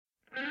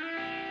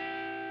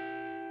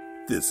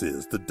This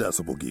is the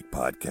Decibel Geek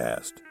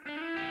Podcast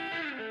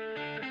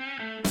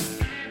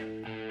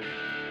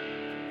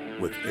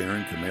with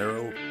Aaron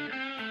Camaro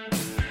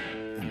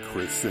and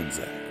Chris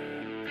Czynszak.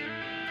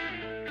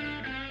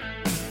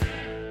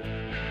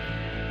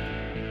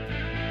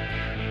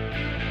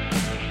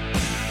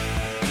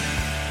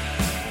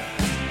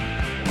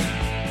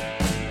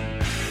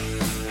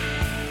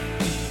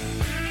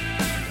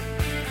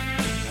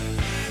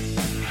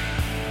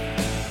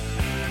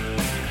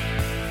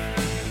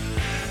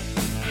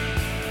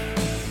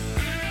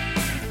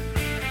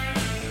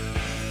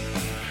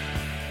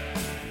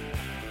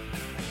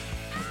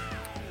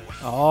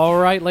 All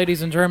right,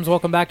 ladies and germs,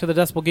 welcome back to the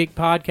Decibel Geek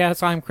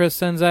Podcast. I'm Chris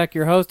Czynszak,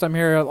 your host. I'm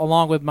here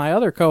along with my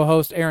other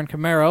co-host, Aaron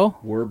Camaro.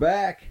 We're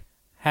back.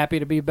 Happy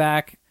to be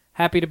back.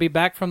 Happy to be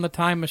back from the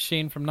time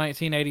machine from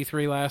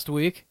 1983 last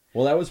week.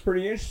 Well, that was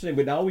pretty interesting,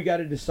 but now we got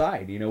to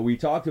decide. You know, we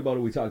talked about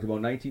it. We talked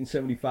about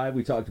 1975.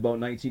 We talked about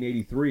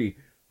 1983.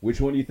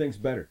 Which one do you think's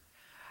better?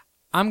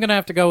 I'm going to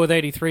have to go with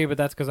 83, but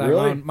that's because I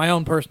Really? have my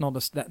own personal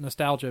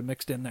nostalgia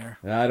mixed in there.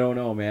 I don't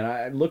know,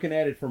 man. Looking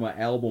at it from an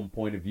album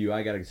point of view,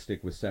 I got to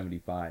stick with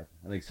 75.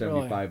 I think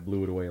 75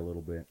 blew it away a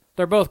little bit.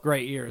 They're both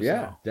great years.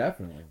 Yeah, though.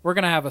 definitely. We're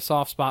going to have a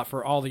soft spot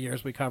for all the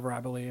years we cover, I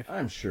believe.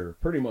 I'm sure.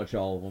 Pretty much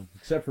all of them,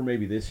 except for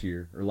maybe this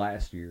year, or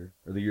last year,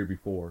 or the year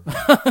before.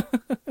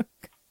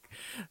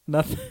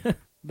 Nothing.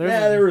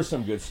 There was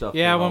some good stuff.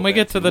 Yeah, when we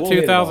get to the We'll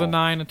hit it all.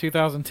 2009 and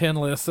 2010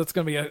 lists, it's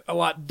going to be a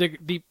lot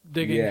deep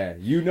digging. Yeah,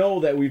 you know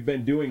that we've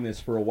been doing this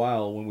for a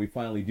while when we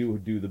finally do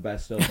the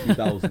best of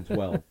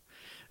 2012.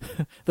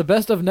 The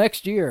best of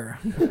next year.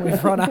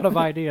 We've run out of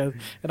ideas.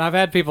 And I've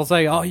had people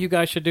say, oh, you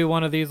guys should do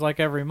one of these like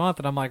every month.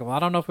 And I'm like, well, I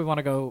don't know if we want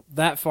to go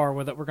that far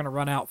with it. We're going to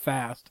run out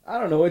fast. I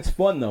don't know. It's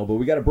fun, though, but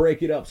we got to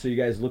break it up so you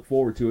guys look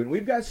forward to it. And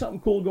we've got something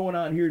cool going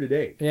on here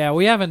today. Yeah,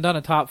 we haven't done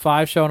a top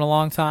 5 show in a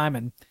long time.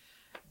 And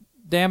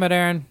damn it,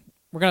 Aaron,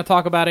 we're going to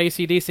talk about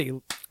AC/DC.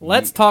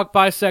 Let's talk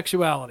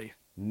bisexuality.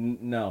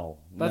 No.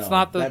 That's no.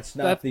 not the- That's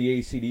not the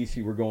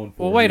AC/DC we're going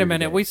for. Well, wait a here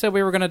minute. today. We said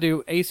we were going to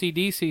do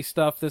AC/DC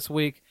stuff this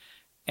week.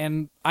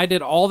 And I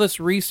did all this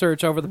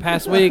research over the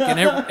past week, and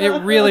it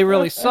really,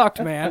 really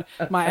sucked, man.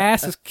 My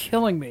ass is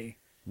killing me.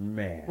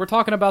 Man. We're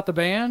talking about the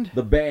band?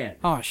 The band.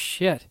 Oh,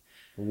 shit.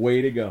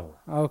 Way to go.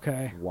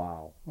 Okay.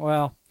 Wow.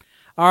 Well,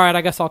 all right,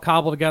 I guess I'll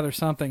cobble together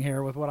something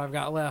here with what I've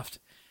got left.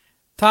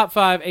 Top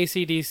 5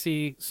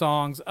 AC/DC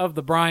songs of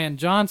the Brian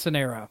Johnson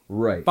era.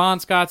 Right. Bon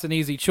Scott's an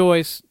easy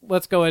choice.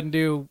 Let's go ahead and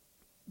do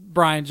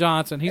Brian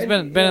Johnson. He's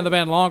been in the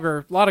band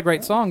longer. A lot of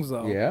great songs,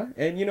 though. Yeah,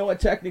 and you know what?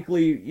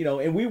 Technically,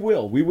 and we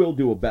will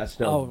do a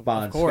best of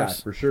Bon course.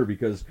 Scott for sure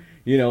because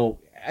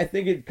I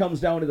think it comes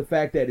down to the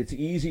fact that it's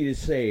easy to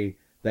say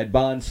that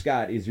Bon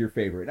Scott is your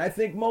favorite. And I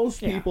think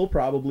most people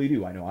probably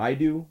do. I know I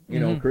do.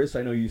 You know, Chris,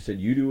 I know you said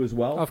you do as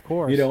well. Of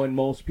course. And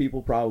most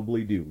people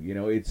probably do.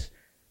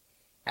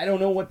 I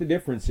don't know what the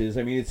difference is.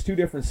 I mean, it's two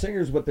different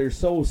singers, but they're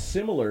so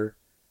similar.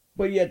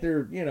 But yet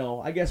they're,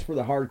 I guess for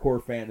the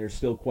hardcore fan, they're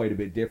still quite a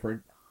bit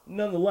different.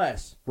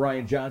 Nonetheless,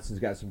 Brian Johnson's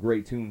got some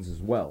great tunes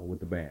as well with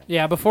the band.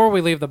 Yeah, before we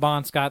leave the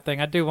Bon Scott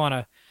thing, I do want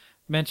to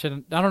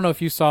mention, I don't know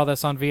if you saw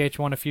this on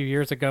VH1 a few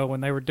years ago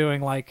when they were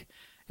doing it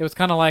was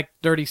kind of like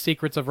Dirty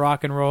Secrets of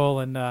Rock and Roll,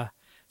 and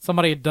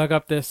somebody had dug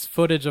up this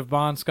footage of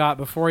Bon Scott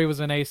before he was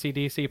in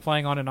AC/DC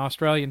playing on an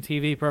Australian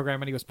TV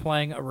program, and he was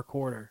playing a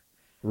recorder.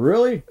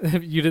 Really?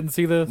 You didn't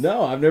see this?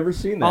 No, I've never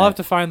seen that. I'll have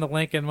to find the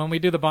link, and when we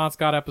do the Bon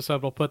Scott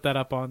episode, we'll put that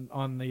up on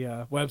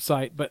the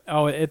website. But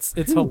it's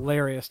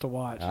hilarious to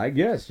watch. I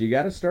guess you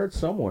got to start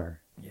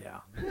somewhere Yeah.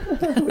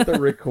 with a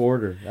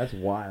recorder. That's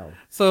wild.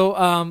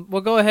 So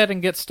we'll go ahead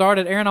and get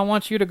started. Aaron, I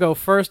want you to go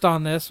first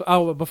on this.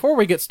 Oh, before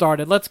we get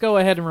started, let's go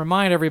ahead and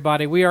remind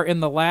everybody we are in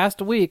the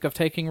last week of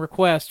taking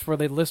requests for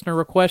the listener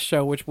request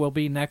show, which will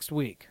be next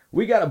week.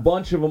 We got a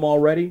bunch of them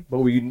already, but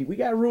we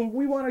got room.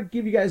 We want to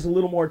give you guys a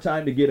little more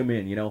time to get them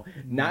in.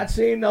 Not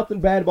saying nothing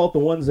bad about the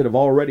ones that have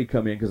already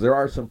come in because there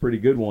are some pretty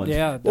good ones.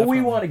 Yeah, but we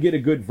definitely. want to get a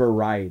good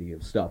variety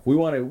of stuff. We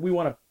want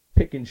to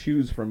pick and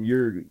choose from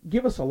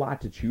give us a lot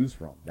to choose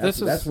from.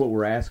 That's what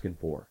we're asking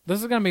for.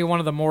 This is going to be one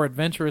of the more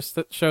adventurous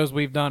shows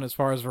we've done as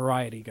far as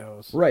variety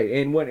goes. Right,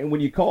 and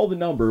when you call the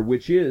number,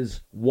 which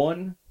is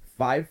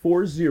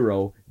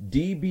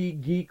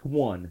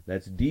 1-540-DB-GEEK-1,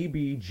 that's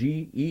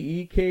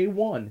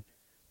DBGEEK1,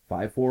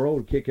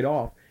 540 to kick it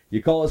off.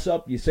 You call us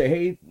up, you say,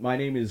 hey, my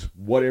name is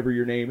whatever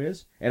your name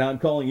is, and I'm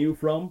calling you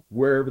from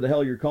wherever the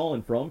hell you're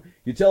calling from.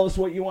 You tell us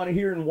what you want to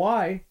hear and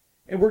why,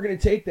 and we're going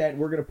to take that and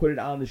we're going to put it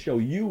on the show.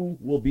 You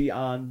will be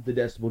on the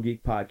Decibel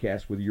Geek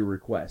Podcast with your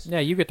request. Yeah,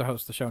 you get to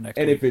host the show next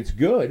And week. if it's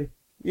good,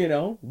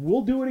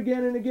 we'll do it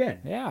again and again.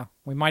 Yeah,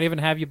 we might even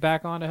have you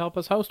back on to help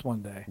us host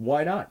one day.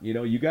 Why not?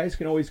 You guys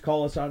can always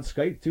call us on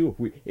Skype, too,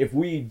 if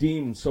we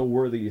deem so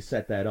worthy to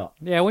set that up.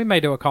 Yeah, we may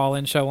do a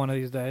call-in show one of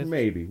these days.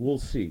 Maybe. We'll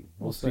see.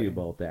 We'll see see.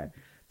 about that.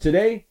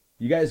 Today,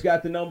 you guys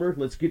got the number.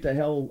 Let's get the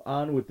hell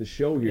on with the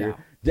show here.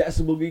 Yeah.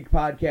 Decibel Geek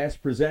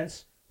Podcast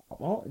presents,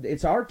 well,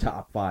 it's our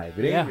top 5.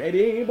 It ain't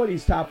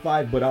anybody's top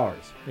 5 but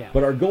ours. Yeah.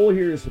 But our goal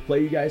here is to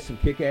play you guys some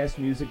kick-ass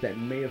music that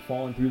may have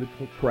fallen through the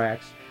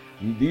cracks.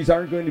 These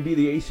aren't going to be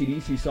the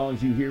AC/DC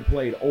songs you hear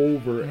played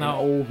over and No.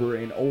 over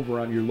and over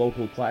on your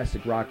local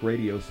classic rock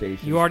radio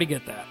station. You already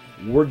get that.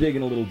 We're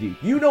digging a little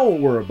deep. You know what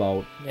we're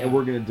about, Yeah. and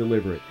we're going to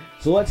deliver it.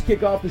 So let's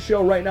kick off the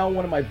show right now.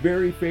 One of my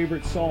very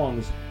favorite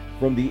songs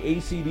from the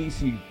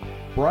AC/DC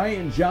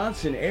Brian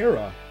Johnson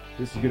era.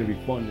 This is going to be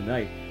fun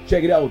tonight.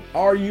 Check it out.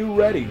 Are you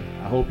ready?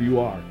 I hope you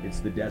are. It's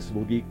the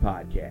Decibel Geek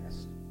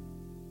Podcast.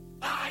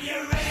 Are you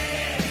ready?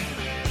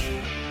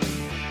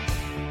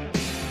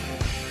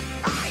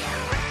 Are you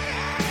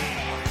ready?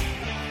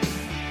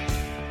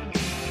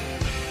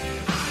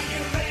 Are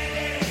you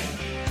ready?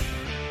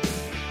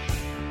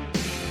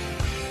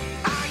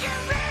 Are you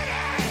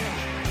ready?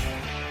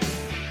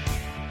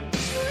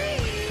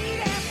 Sweet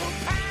apple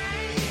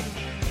pie,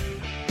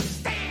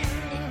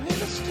 standing in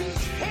the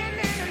street and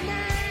in the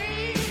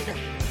night,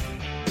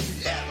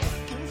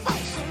 looking for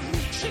some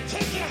reach to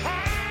take you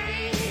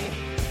high.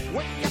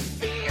 When you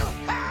feel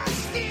her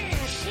sting,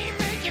 she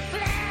make you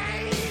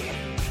fly,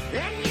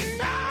 and you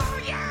know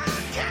you're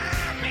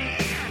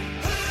coming.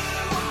 Who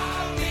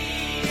won't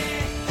need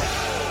it?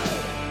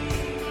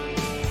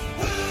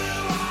 Who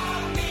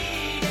won't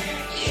need it?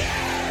 You.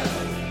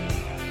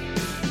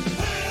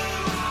 Who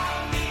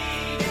won't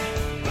need it?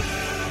 Who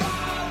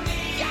won't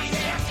need it? Yes,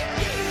 you.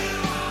 You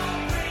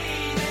won't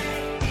breathe it.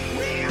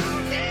 We all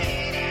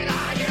need it.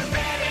 Are you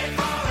ready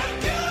for a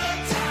good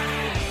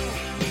time?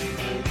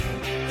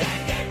 Then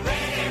get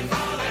ready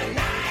for the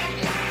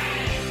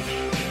nightlife.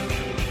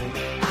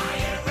 Are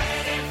you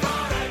ready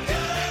for a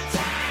good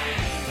time?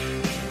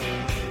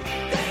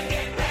 Then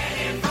get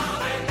ready for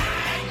the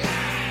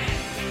nightlife.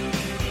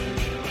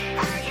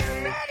 Are you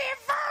ready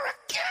for a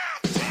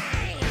good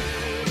time?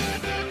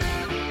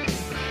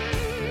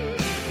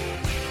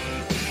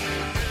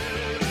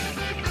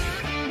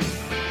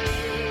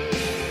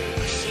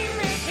 She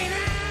making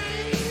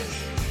eyes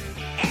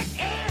at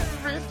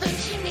everything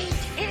she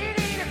meets. It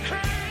ain't a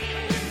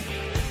crime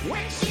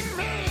when she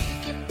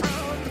make it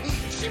pump.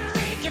 She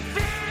make it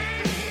fly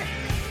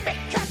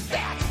because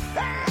that's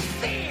her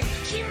thing.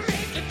 She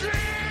make it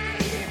dry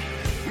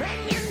when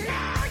you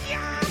know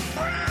you're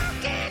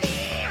broken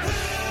in. Who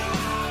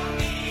won't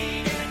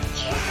need it?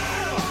 You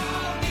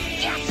won't need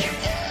it. Yes, you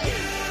do.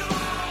 You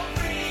won't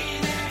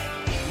breathe it.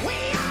 We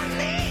all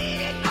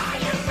need it. Are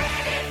you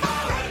ready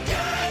for a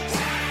good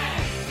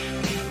time?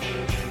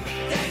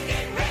 Then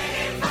get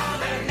ready for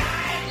the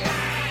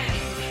nightlife.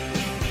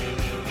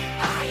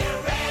 Are you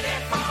ready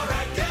for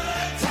a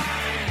good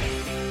time?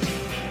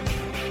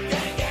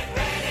 Then get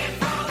ready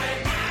for the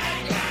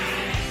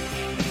nightlife.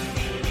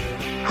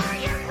 Are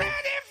you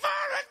ready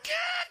for a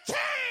good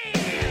time?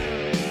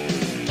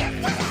 Get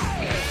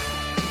ready.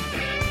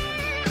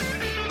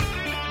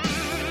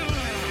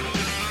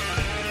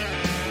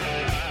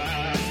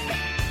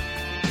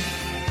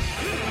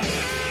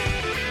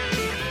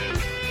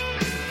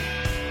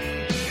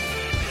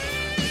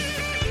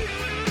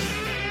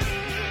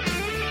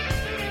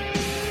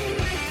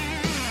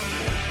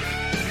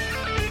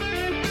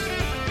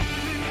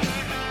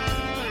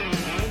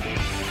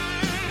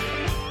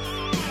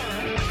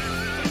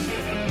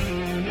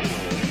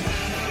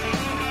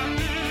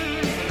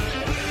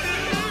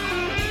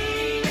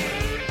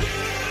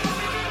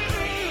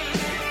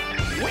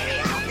 We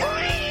all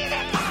breathe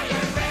it. Are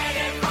you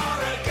ready for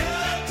a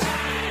good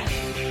time?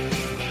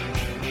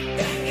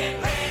 Then get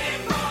ready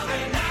for the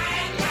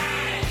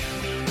nightlife.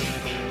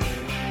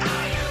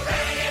 Are you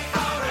ready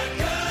for a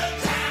good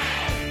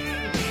time?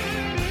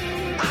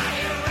 Are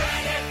you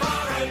ready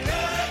for a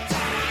good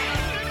time?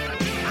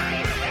 Are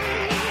you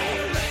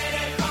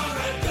ready for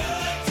a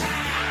good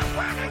time? I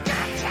want a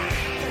good time.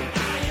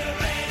 Are you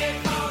ready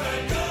for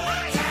a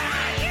good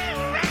time? Are you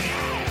ready?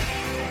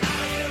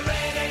 Are you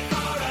ready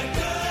for a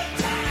good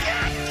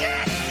time?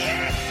 Good.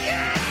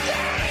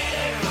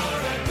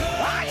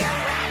 Are you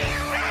ready?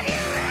 Ready? Are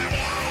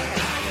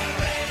you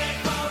ready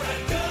for a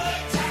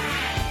good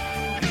time?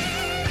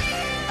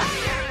 Are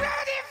you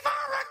ready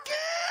for a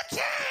good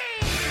time?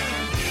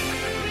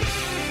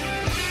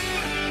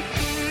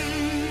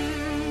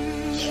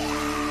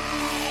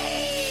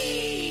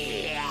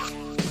 Yeah.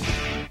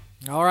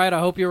 All right, I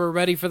hope you were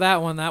ready for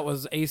that one. That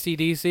was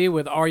AC/DC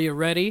with "Are You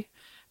Ready?"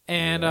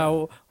 And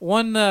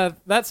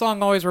that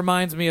song always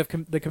reminds me of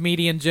the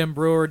comedian Jim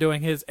Brewer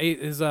doing his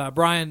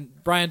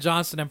Brian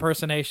Johnson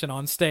impersonation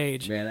on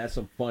stage. Man, that's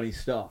some funny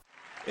stuff.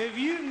 If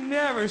you've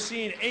never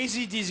seen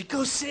AC/DC,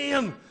 go see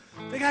them.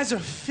 The guys are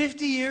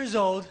 50 years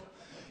old.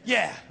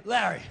 Yeah,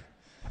 Larry,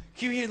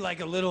 can you hear like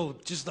a little,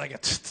 just like a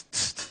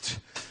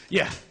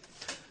yeah.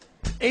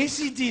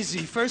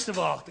 AC/DC, first of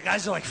all, the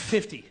guys are like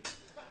 50.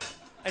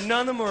 And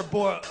none of them are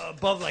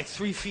above like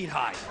 3 feet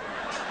high.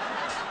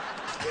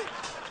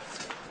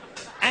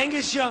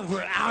 Angus Young,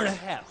 we're out of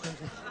hell.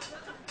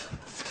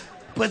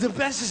 But the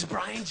best is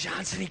Brian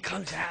Johnson. He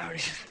comes out.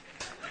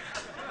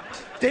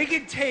 They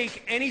can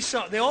take any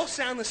song. They all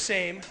sound the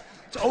same.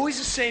 It's always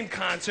the same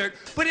concert,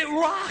 but it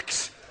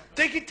rocks.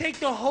 They can take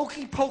the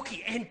Hokey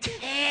Pokey and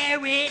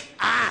tear it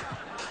up.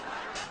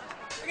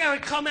 They gotta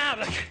come out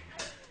like,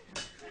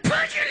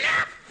 put your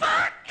left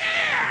foot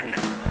in.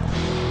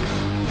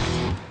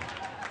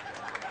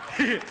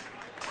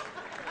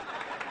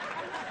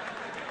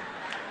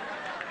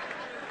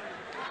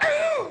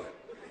 Ooh,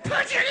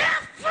 put your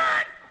left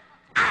foot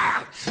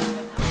out.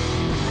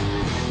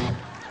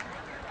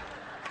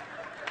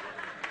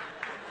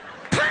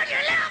 Put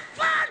your left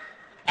foot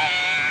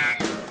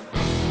in.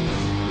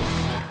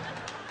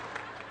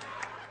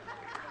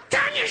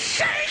 Then you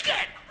shake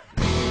it.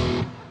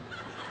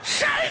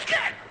 Shake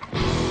it.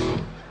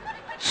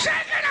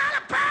 Shake it all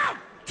about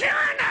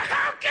doing the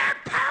hokey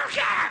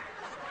pokey.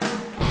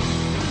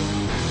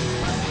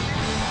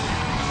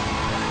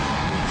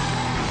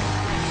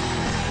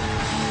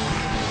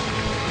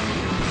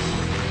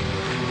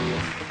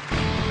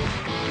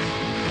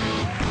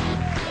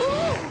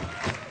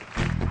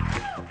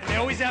 They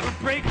always have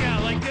a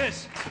breakdown like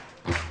this.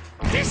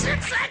 This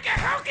looks like a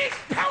hokey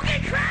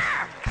pokey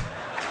crab.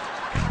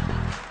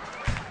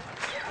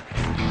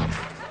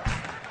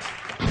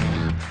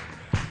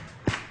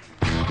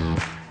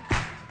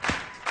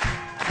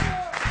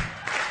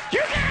 You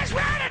guys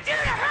want to do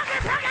the hokey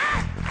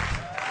pokey?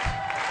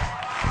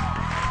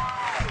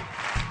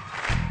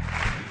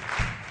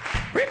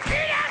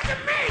 Repeat after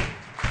me.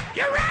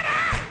 You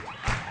ready?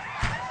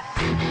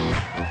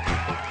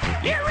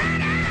 You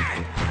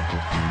ready?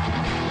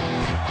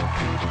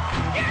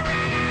 You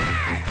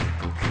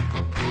ready?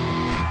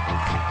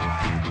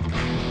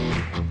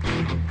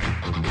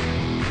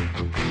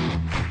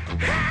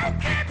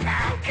 Hokey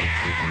pokey.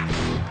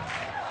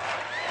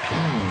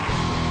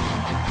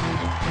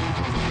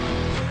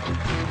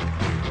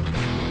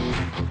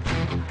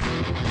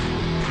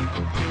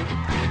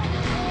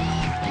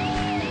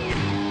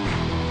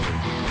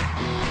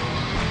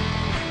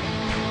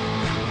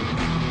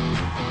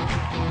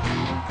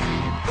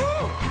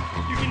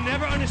 You can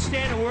never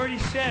understand a word he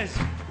says,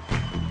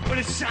 but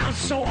it sounds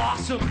so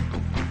awesome.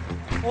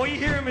 All you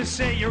hear him is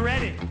say, "You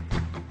ready?"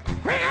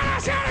 We're gonna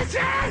set it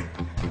down.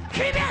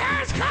 Keep your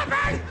hands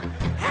covered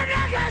and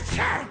your legs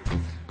turned.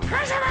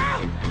 First of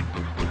all,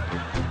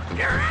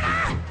 you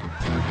ready?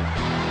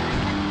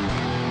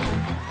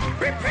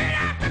 Repeat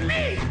after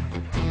me.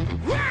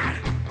 1,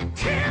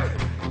 2,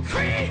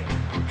 3.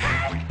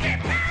 Hokey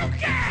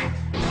pokey.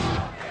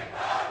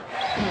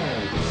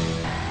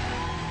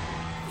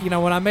 You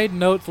know, when I made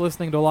notes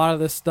listening to a lot of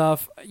this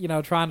stuff, you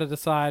know, trying to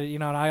decide, you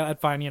know, and I'd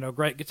find, you know,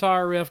 great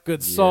guitar riff,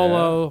 good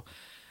solo.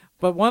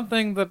 But one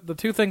thing that the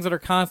two things that are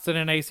constant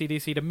in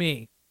AC/DC to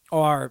me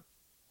are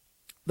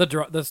the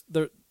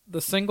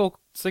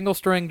single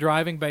string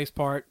driving bass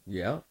part.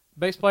 Yeah.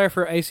 Bass player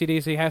for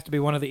AC/DC has to be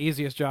one of the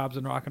easiest jobs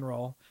in rock and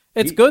roll.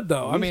 It's He- good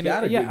though. I he's mean,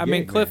 got a yeah. good I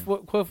mean, gig, Cliff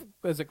man.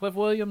 is it Cliff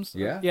Williams?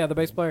 Yeah. the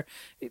bass player.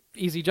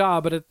 Easy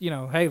job, but it, you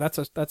know, hey, that's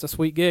a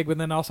sweet gig. But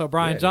then also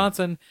Brian Yeah.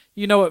 Johnson,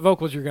 you know what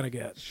vocals you're gonna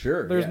get.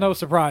 Sure, There's yeah. no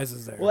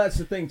surprises there. Well, that's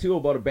the thing too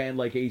about a band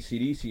like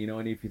AC/DC, you know.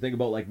 And if you think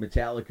about like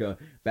Metallica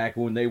back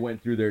when they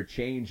went through their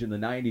change in the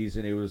 '90s,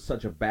 and it was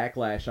such a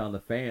backlash on the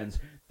fans,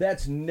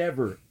 that's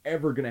never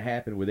ever gonna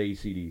happen with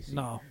AC/DC.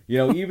 No. You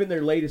know, even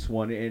their latest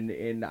one,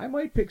 and I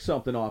might pick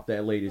something off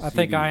that latest. I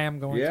think CD. I am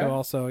going Yeah? to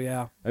also.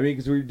 Yeah. I mean,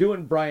 because we were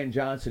doing Brian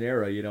Johnson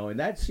era, you know, and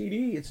that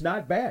CD, it's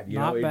not bad. You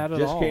Not know, bad it at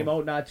just all. came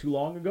out not too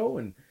long ago,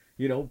 and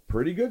you know,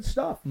 pretty good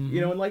stuff. Mm-hmm.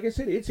 You know, and like I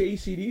said, it's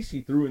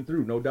AC/DC through and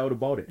through, no doubt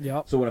about it.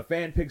 Yep. So when a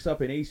fan picks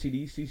up an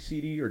AC/DC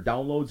CD or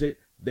downloads it,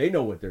 they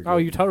know what they're Oh,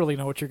 getting. you totally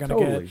know what you're going to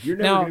Totally. get. You're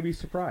never Now- going to be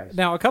surprised.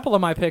 Now, a couple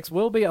of my picks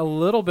will be a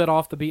little bit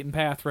off the beaten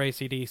path for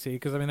AC/DC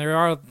because, I mean, there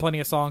are plenty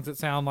of songs that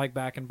sound like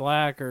Back in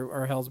Black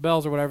or Hell's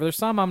Bells or whatever. There's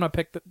some I'm going to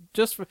pick that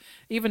just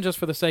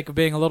for the sake of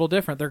being a little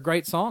different. They're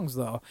great songs,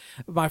 though.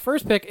 My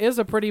first pick is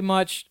a pretty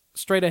much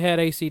straight-ahead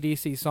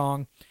AC/DC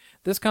song.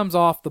 This comes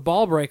off the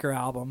Ball Breaker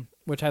album,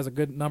 which has a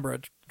good number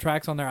of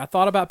tracks on there. I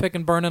thought about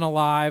picking Burnin'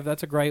 Alive.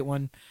 That's a great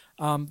one.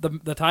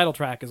 The title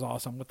track is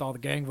awesome with all the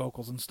gang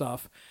vocals and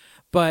stuff.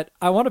 But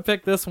I want to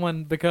pick this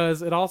one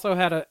because it also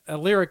had a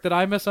lyric that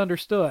I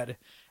misunderstood.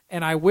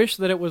 And I wish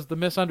that it was the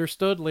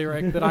misunderstood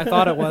lyric that I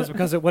thought it was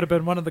because it would have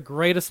been one of the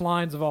greatest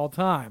lines of all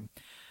time.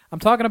 I'm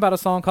talking about a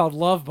song called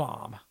Love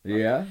Bomb.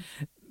 Yeah.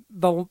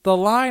 The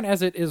line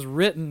as it is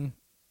written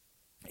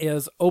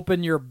is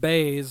 "Open your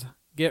bays,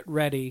 get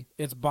ready,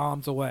 it's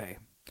bombs away."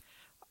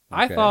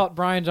 I Okay. thought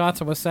Brian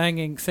Johnson was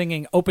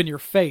singing "Open your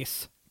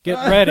face, get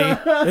ready,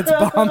 it's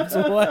bombs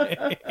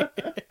away."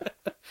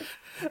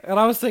 And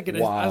I was thinking, I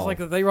was Wow. like,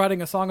 are they writing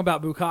a song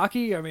about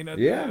bukkake? I mean,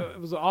 Yeah. it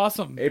was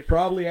awesome. It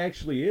probably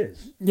actually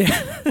is.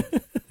 Yeah.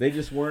 They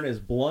just weren't as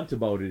blunt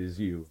about it as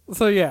you.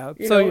 So yeah.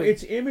 You so know,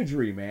 it's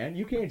imagery, man.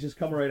 You can't just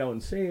come right out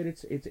and say it.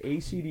 It's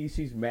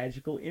AC/DC's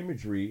magical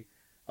imagery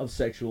of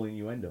sexual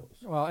innuendos.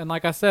 well, and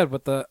like I said,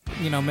 with the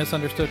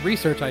misunderstood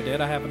research I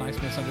did, I have a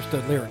nice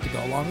misunderstood lyric to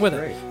go along with it.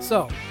 Great.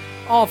 So,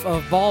 off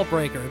of Ball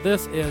Breaker,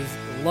 this is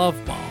Love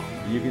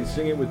Bomb. You can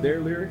sing it with their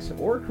lyrics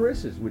or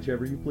Chris's,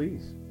 whichever you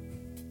please.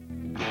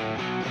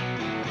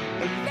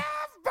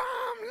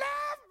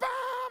 Love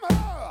bomb,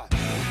 oh.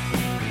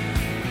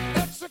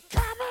 It's a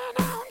coming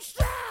on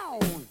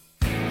strong.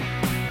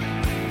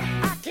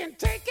 I can't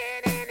take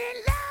it any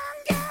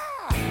longer.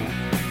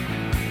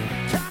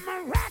 Come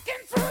a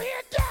rocking through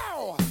your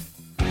door.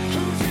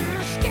 Who's in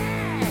the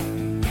sky?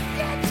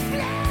 Let's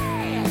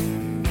fly.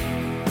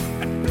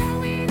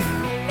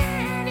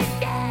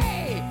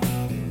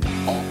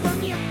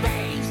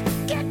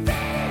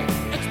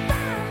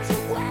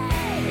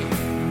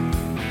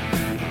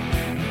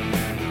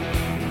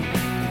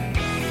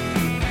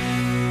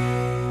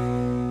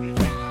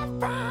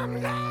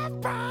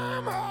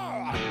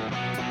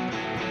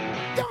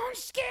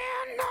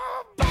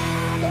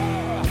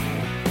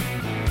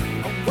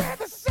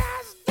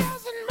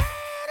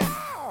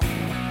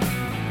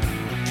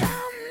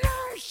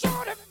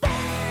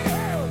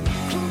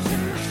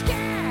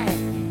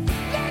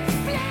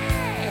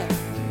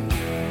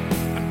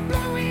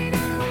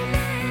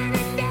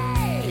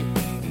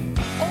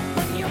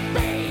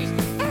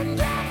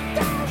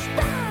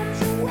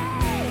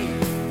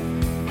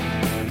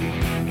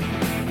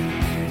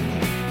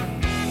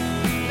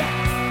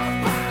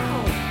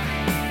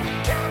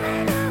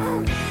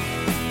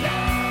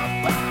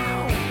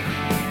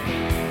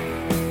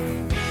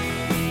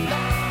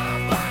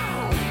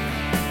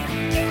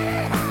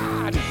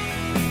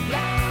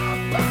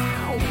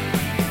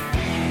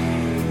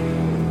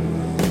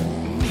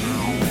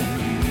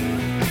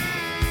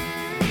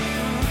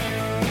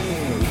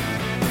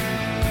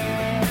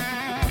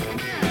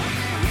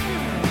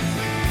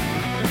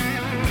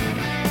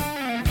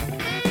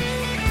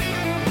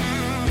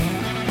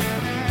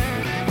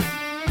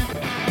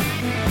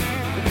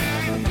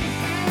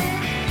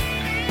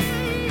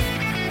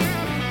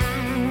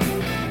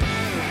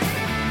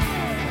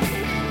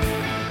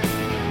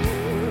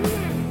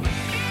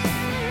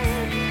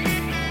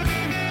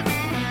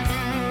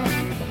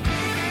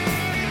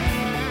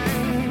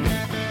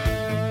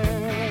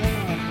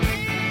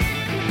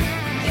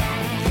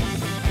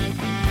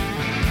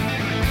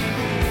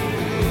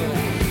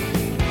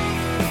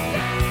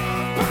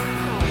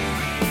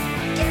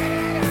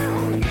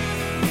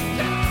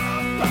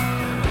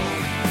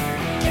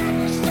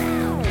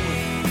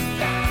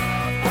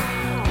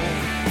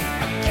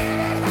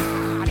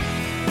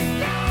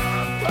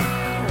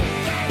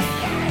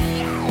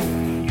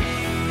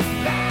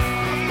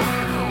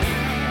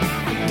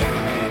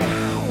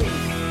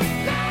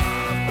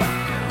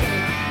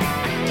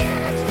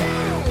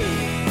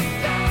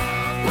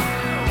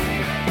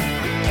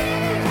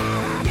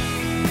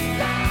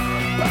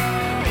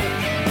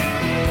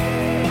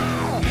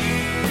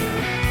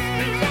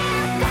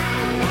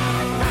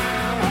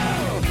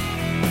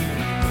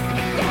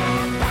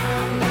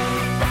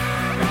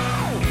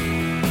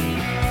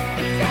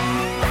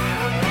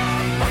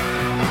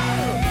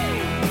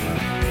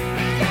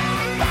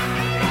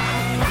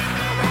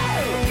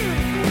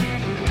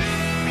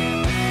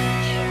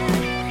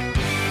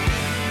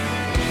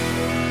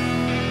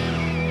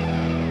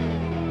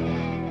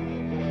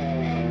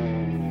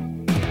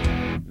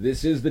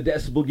 This is the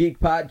Decibel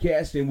Geek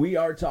Podcast, and we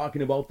are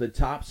talking about the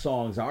top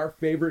songs, our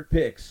favorite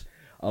picks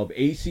of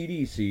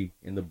AC/DC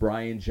in the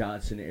Brian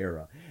Johnson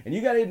era. And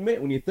you got to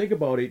admit, when you think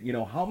about it, you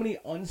know, how many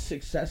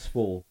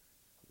unsuccessful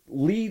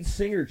lead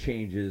singer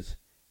changes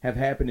have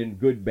happened in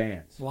good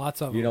bands?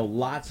 Lots of them. You know,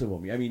 lots of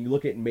them. I mean, you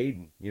look at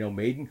Maiden. You know,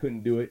 Maiden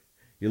couldn't do it.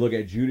 You look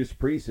at Judas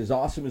Priest. As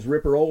awesome as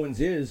Ripper Owens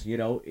is, you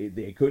know,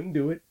 they couldn't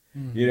do it.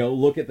 Mm-hmm. You know,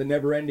 look at the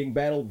never-ending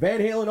battle. Van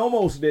Halen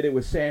almost did it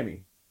with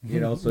Sammy. You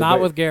know, so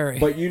Not with Gary.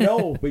 but you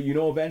know,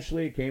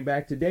 eventually it came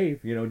back to Dave.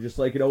 You know, just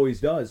like it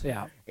always does.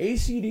 Yeah.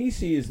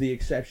 AC/DC is the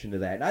exception to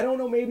that. And I don't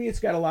know. Maybe it's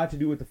got a lot to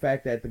do with the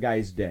fact that the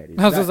guy's dead. It's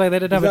I was going to say, they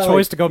didn't have a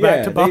choice to go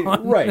back to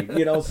Bond. Right.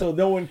 You know, so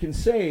no one can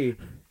say,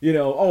 you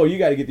know, oh, you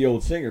got to get the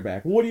old singer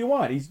back. What do you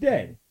want? He's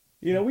dead.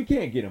 You know, we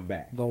can't get him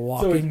back. The So it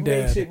Walking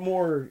makes Dead. it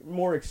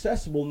more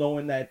accessible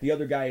knowing that the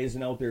other guy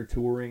isn't out there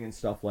touring and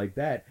stuff like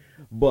that.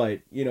 But,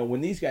 you know, when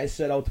these guys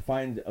set out to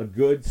find a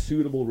good,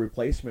 suitable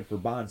replacement for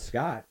Bon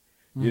Scott,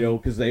 you know,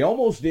 because they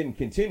almost didn't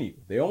continue.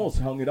 They almost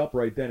hung it up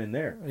right then and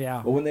there.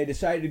 Yeah. But when they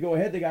decided to go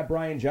ahead, they got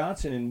Brian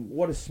Johnson, and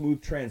what a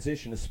smooth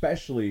transition,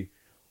 especially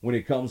when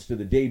it comes to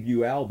the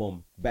debut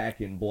album, Back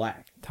in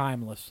Black.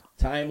 Timeless.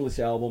 Timeless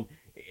album.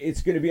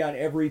 It's going to be on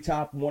every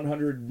top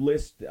 100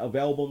 list of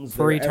albums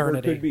For there eternity.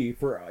 ever could be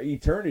for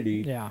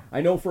eternity. Yeah.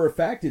 I know for a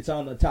fact it's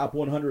on the top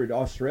 100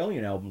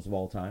 Australian albums of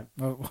all time.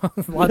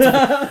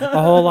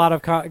 A whole lot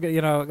of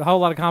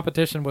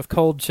competition with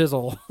Cold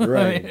Chisel.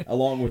 Right. I mean,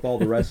 Along with all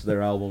the rest of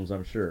their albums,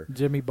 I'm sure.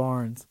 Jimmy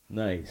Barnes.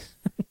 Nice.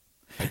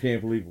 I can't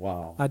believe,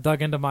 wow. I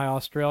dug into my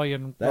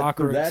Australian rock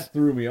roots. That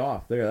threw me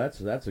off there.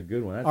 That's a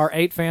good one. That's Our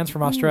 8 fans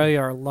from Australia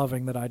are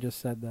loving that I just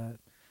said that.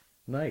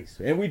 nice.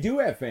 And we do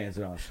have fans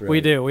in Australia.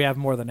 We do. We have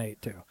more than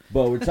 8 too.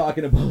 But we're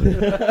talking about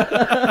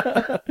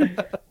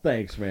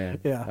Thanks, man.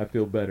 Yeah. I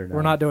feel better now.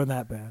 We're not doing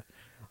that bad.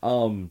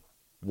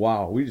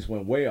 Wow, we just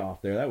went way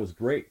off there. That was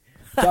great.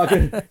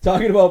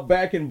 Talking about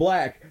Back in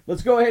Black.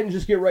 Let's go ahead and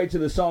just get right to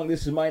the song.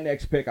 This is my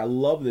next pick. I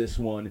love this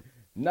one.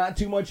 Not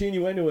too much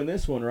innuendo in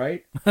this one,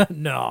 right?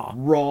 No.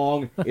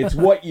 Wrong. It's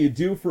What You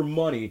Do for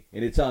Money,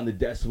 and it's on the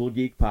Decibel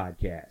Geek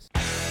Podcast.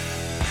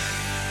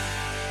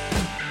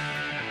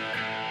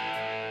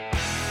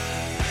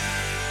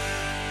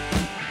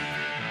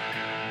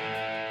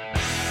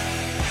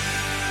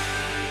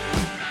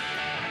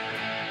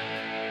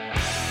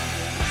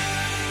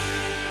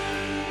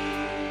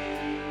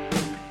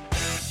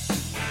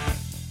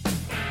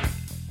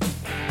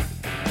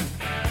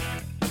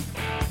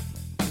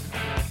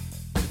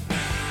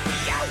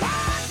 You're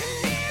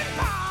walking in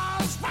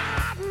bars,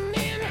 fighting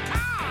in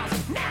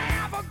cars,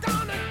 never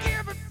gonna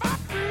give it for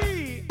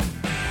free.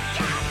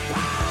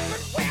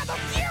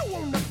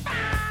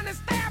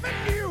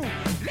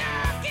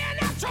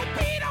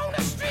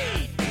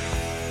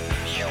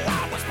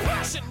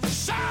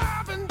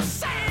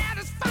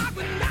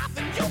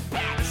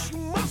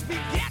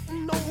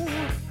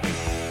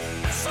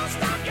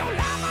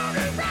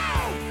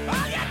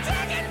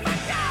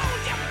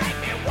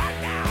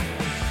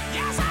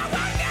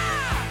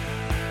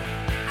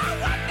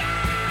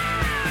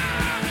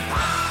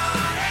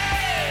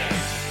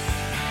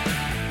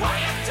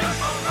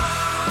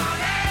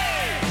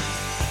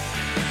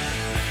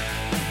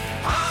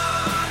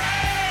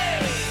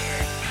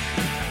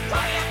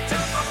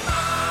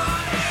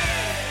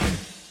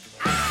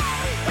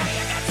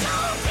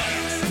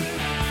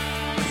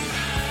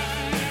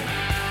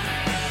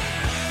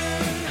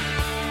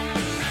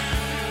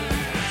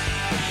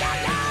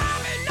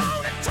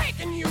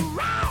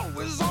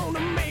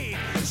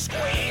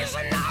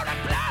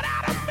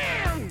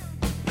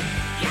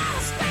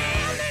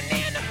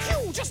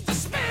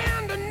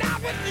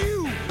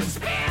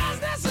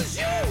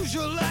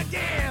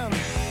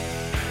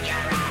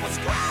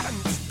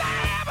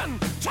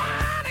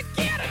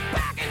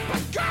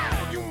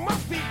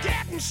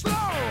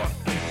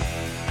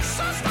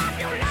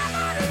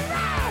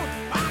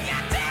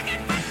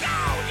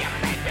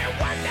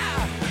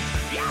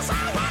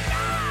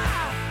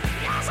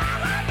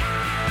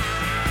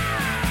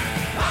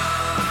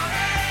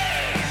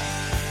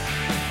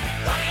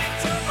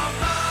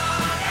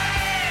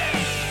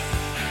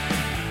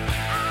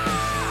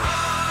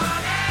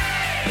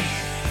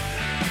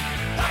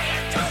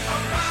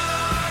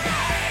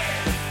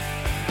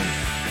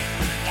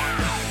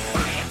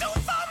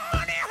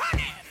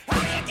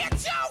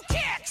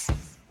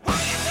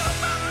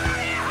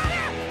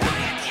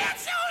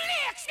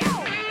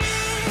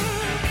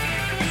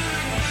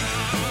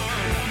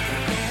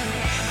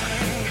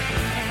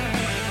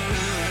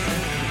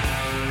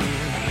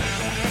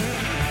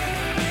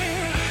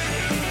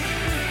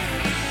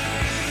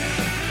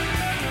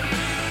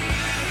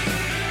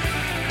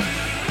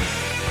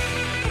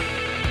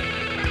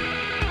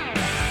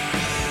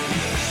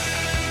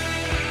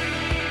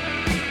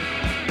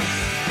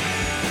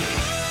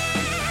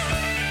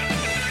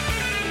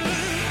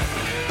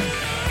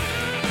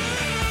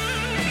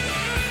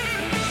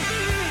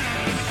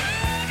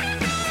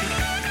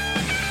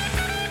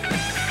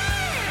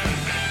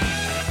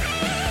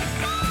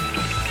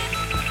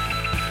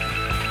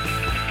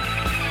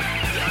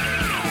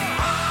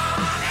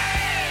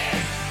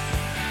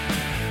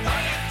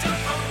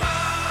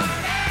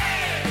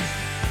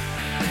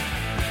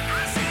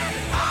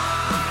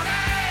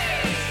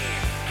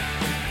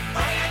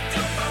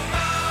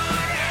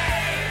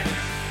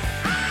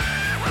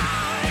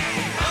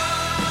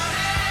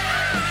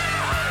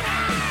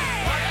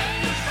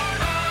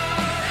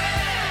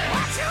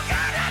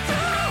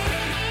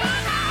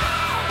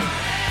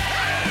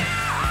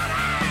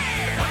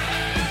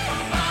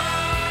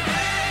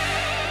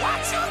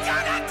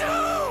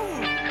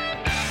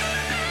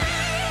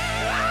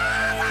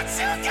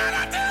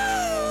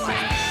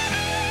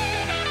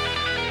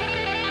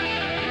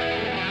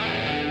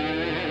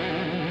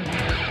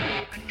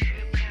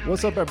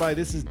 What's up, everybody?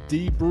 This is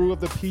D Brew of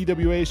the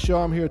PWA Show.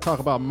 I'm here to talk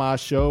about my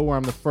show, where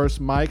I'm the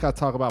first mic. I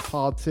talk about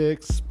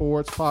politics,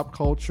 sports, pop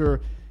culture.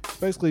 It's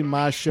basically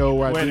my show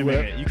where Wait I do a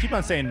minute. You keep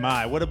on saying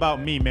my. What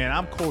about me, man?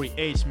 I'm Corey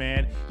H,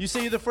 man. You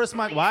say you're the first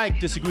mic. Well, I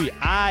disagree.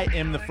 I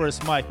am the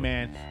first mic,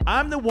 man.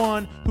 I'm the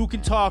one who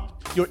can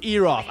talk your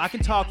ear off. I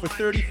can talk for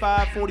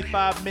 35,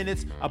 45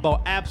 minutes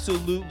about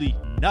absolutely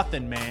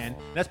nothing, man.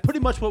 That's pretty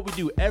much what we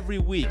do every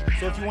week.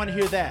 So if you want to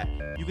hear that,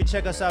 you can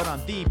check us out on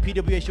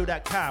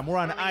thepwashow.com. We're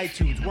on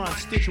iTunes. We're on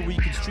Stitcher, where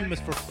you can stream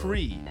us for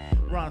free.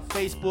 We're on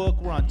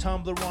Facebook. We're on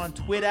Tumblr. We're on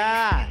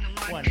Twitter.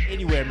 We're on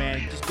anywhere,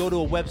 man. Just go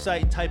to a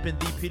website, type in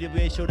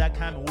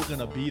thepwashow.com, and we're going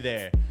to be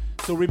there.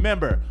 So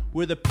remember,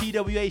 we're the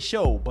PWA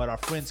Show, but our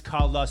friends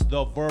call us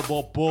the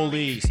Verbal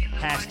Bullies.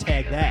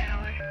 Hashtag that.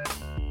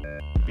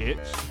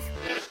 Bitch.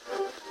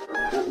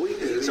 What we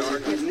do is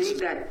we need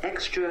that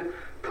extra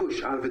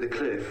push over the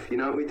cliff. You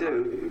know what we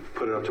do?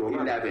 Put it up to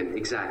 11. 11,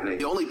 exactly.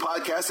 The only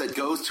podcast that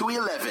goes to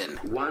 11.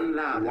 One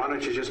louder. Why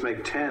don't you just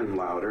make 10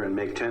 louder and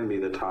make 10 be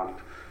the top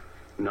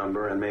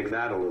number and make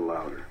that a little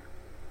louder?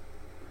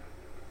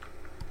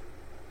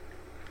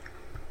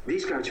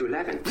 These go to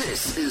 11.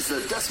 This is the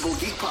Decibel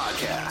Geek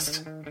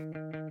Podcast.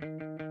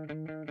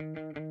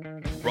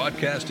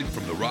 Broadcasting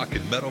from the rock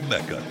and metal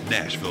mecca,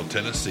 Nashville,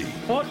 Tennessee.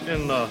 What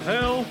in the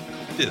hell?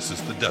 This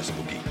is the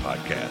Decibel Geek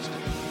Podcast.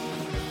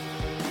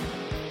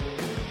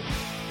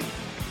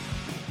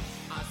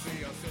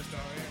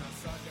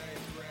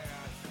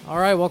 All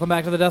right, welcome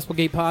back to the Decibel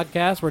Geek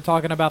Podcast. We're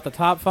talking about the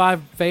top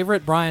 5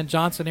 favorite Brian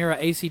Johnson era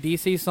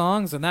AC/DC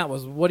songs, and that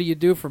was "What Do You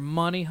Do for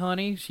Money,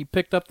 Honey?" She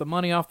picked up the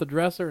money off the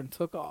dresser and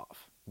took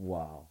off.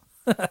 Wow.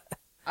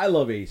 I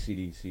love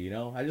AC/DC, you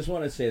know. I just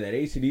want to say that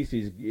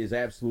AC/DC is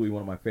absolutely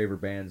one of my favorite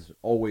bands,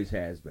 always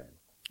has been.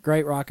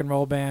 Great rock and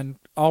roll band,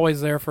 always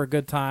there for a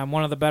good time.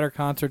 One of the better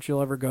concerts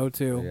you'll ever go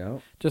to. Yeah.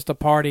 Just a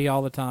party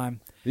all the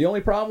time. The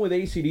only problem with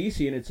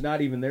AC/DC, and it's not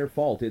even their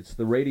fault, it's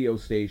the radio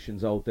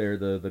stations out there,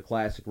 the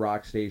classic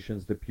rock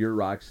stations, the pure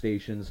rock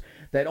stations,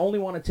 that only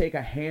want to take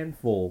a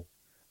handful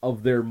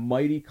of their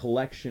mighty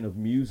collection of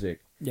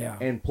music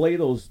and play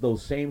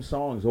those same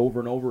songs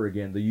over and over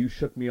again. The "You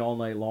Shook Me All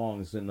Night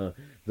Longs" and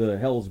the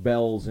Hell's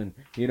Bells, and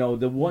you know,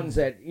 the ones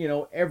that, you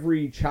know,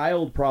 every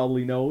child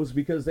probably knows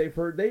because they've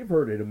heard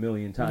it a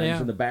million times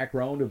in the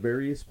background of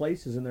various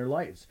places in their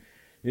lives.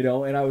 You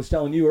know, and I was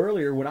telling you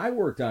earlier, when I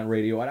worked on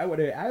radio, I would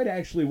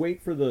actually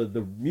wait for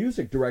the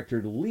music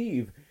director to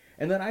leave,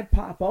 and then I'd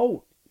pop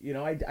out. You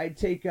know, I'd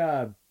take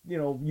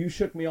 "You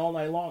Shook Me All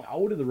Night Long"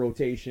 out of the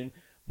rotation,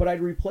 but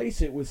I'd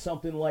replace it with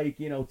something like,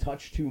 you know,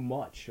 "Touch Too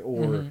Much,"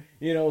 or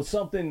you know,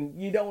 something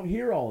you don't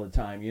hear all the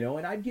time. You know,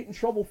 and I'd get in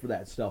trouble for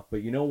that stuff.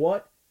 But you know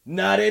what?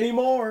 Not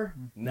anymore.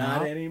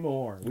 Not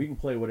anymore. We can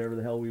play whatever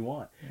the hell we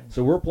want.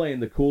 So we're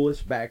playing the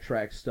coolest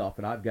backtrack stuff,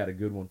 and I've got a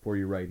good one for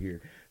you right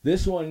here.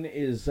 This one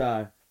is,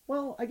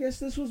 well, I guess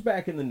this was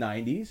back in the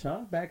 90s,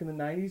 huh? Back in the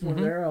 90s, one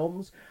of their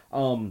albums.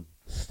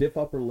 Stiff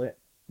Upper Lip.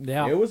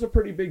 Yeah. It was a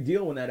pretty big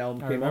deal when that album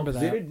came out. remember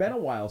Because that. it had been a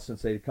while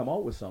since they'd come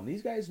out with something.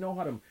 These guys know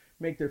how to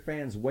make their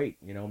fans wait,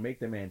 you know, make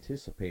them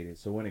anticipate it.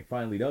 So when it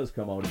finally does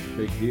come out, it's a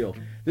big deal.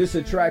 This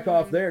is a track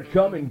off there,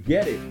 "Come and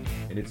Get It."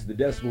 And it's the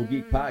Decibel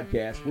Geek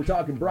Podcast. We're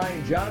talking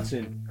Brian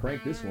Johnson.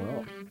 Crank this one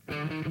up.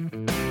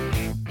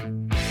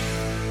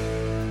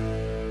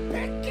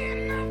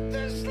 Picking up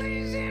the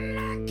sleeves in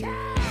my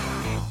car.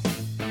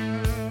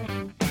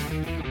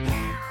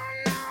 Hell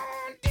no,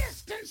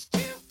 distance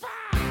too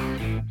far.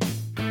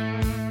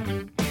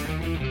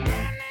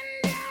 Running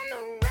down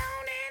the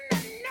road in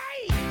the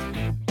night.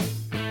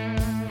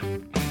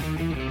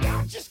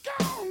 Don't just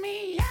call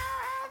me,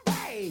 I'll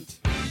wait.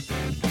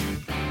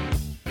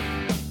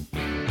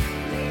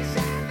 These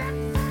are the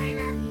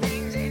finer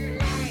things in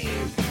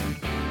life.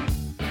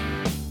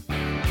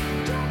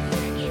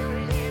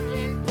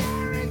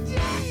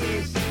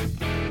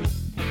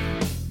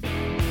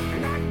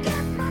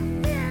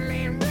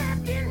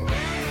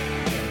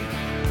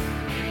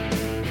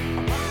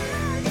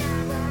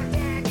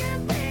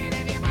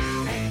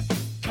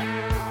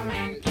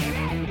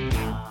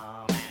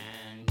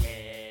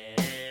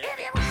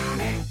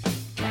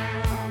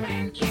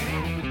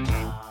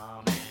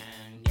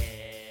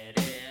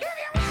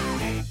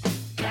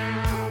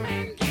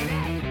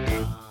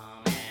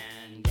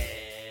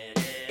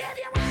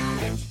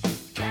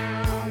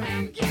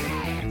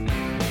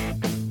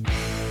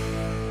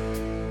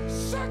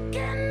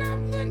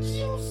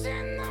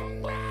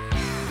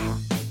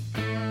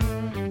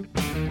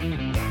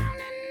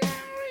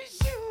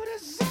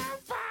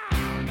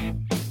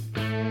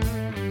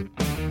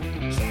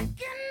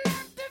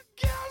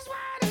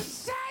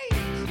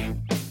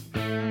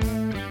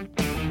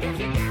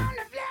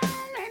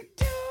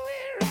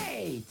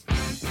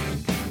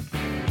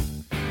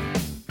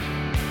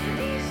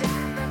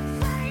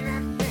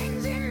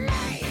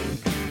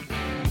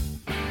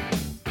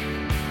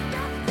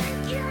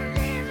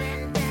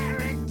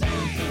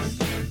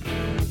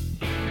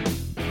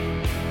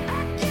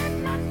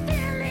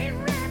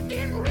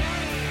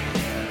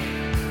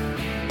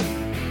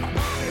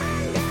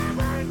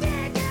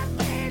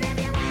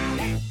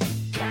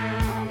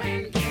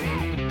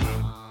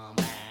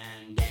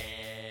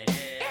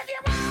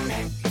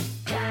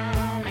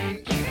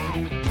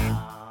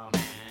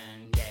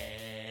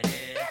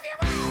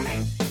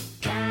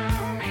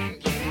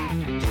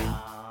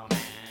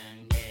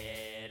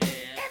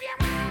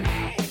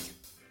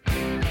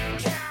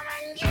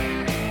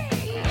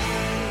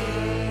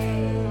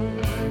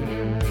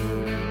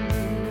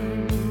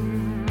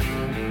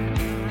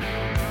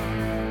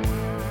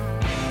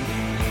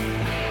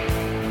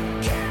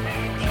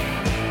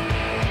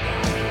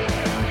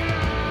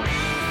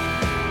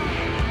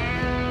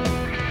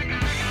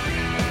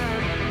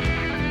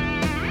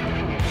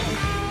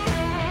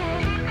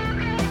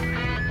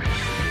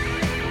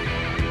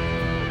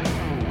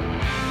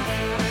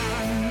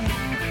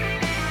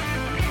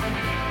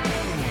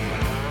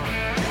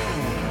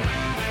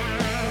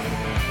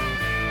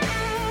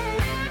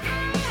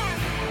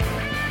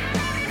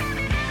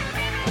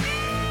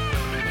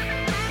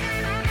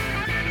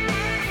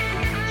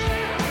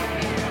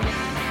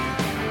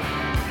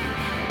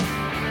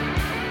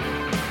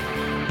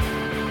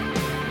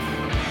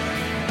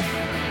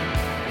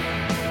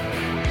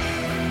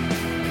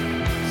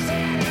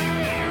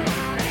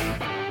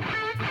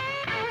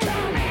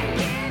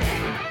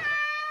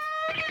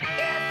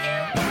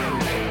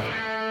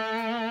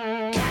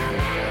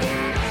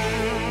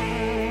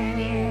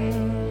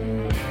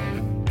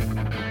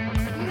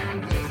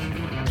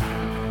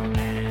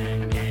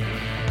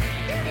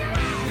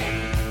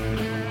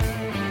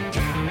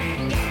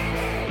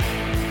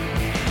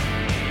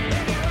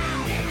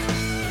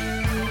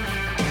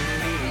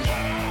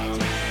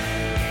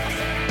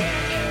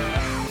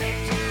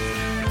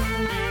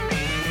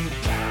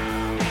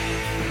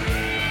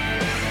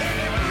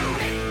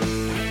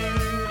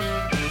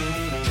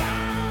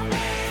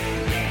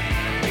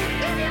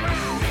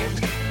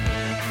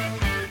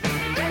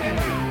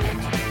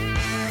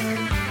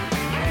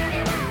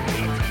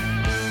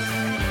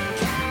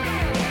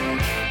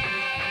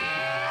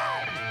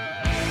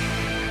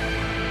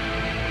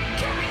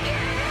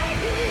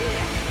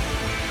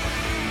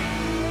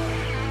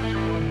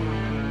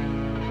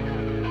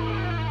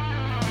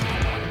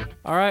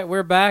 All right,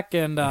 we're back,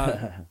 and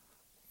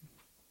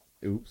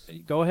Oops.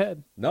 go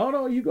ahead.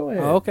 No, you go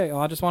ahead. Oh, okay,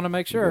 well, I just want to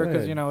make sure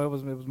because ahead. it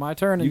was my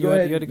turn, and You you, go had,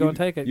 ahead. you had to go and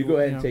take it. You go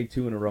ahead know. and take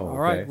 2 in a row. All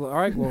right, okay? all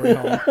right, Glory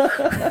Hole.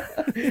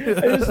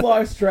 I just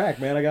lost track,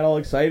 man. I got all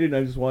excited, and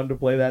I just wanted to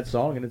play that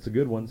song, and it's a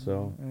good one.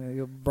 So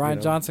Brian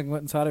Johnson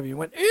went inside of you and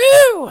went,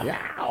 ew!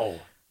 Yow!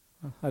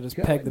 I just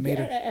pegged the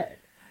meter. Yeah.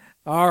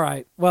 All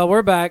right. Well,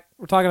 we're back.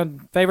 We're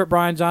talking favorite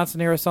Brian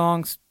Johnson era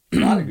songs. A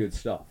lot of good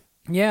stuff.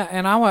 Yeah,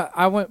 and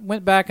I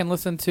went back and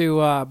listened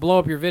to Blow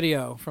Up Your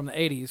Video from the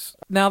 80s.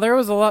 Now, there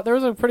was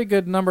a pretty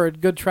good number of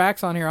good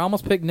tracks on here. I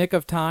almost picked Nick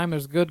of Time.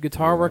 There's good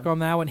guitar work on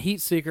that one.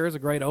 Heat Seeker is a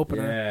great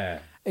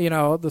opener.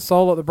 Yeah.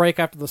 The break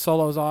after the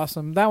solo is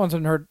awesome. That one's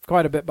been heard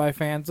quite a bit by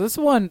fans. This is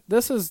one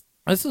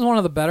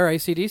of the better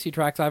AC/DC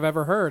tracks I've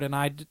ever heard, and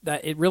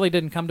it really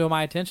didn't come to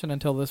my attention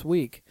until this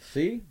week.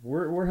 See,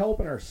 we're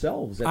helping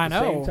ourselves at I the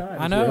know, same time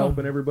I as know. we're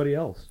helping everybody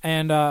else.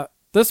 And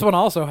this one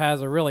also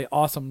has a really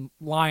awesome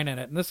line in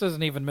it, and this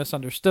isn't even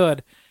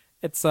misunderstood.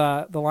 It's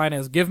the line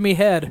is, "Give me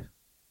head,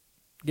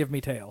 give me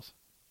tails."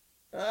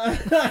 I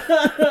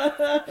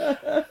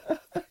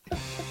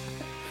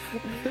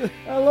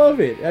love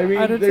it. I mean,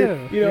 I do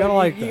too. You know,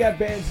 like you that. got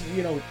bands.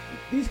 You know,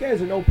 these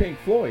guys are no Pink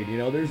Floyd. You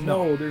know, there's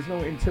no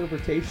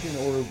interpretation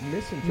or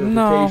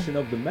misinterpretation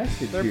of the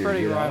message. They're here,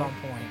 pretty you know? right on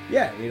point.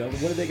 Yeah, you know,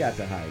 what do they got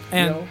to hide?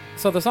 And you know?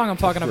 so the song I'm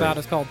talking That's about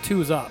great. is called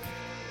 "Two's Up."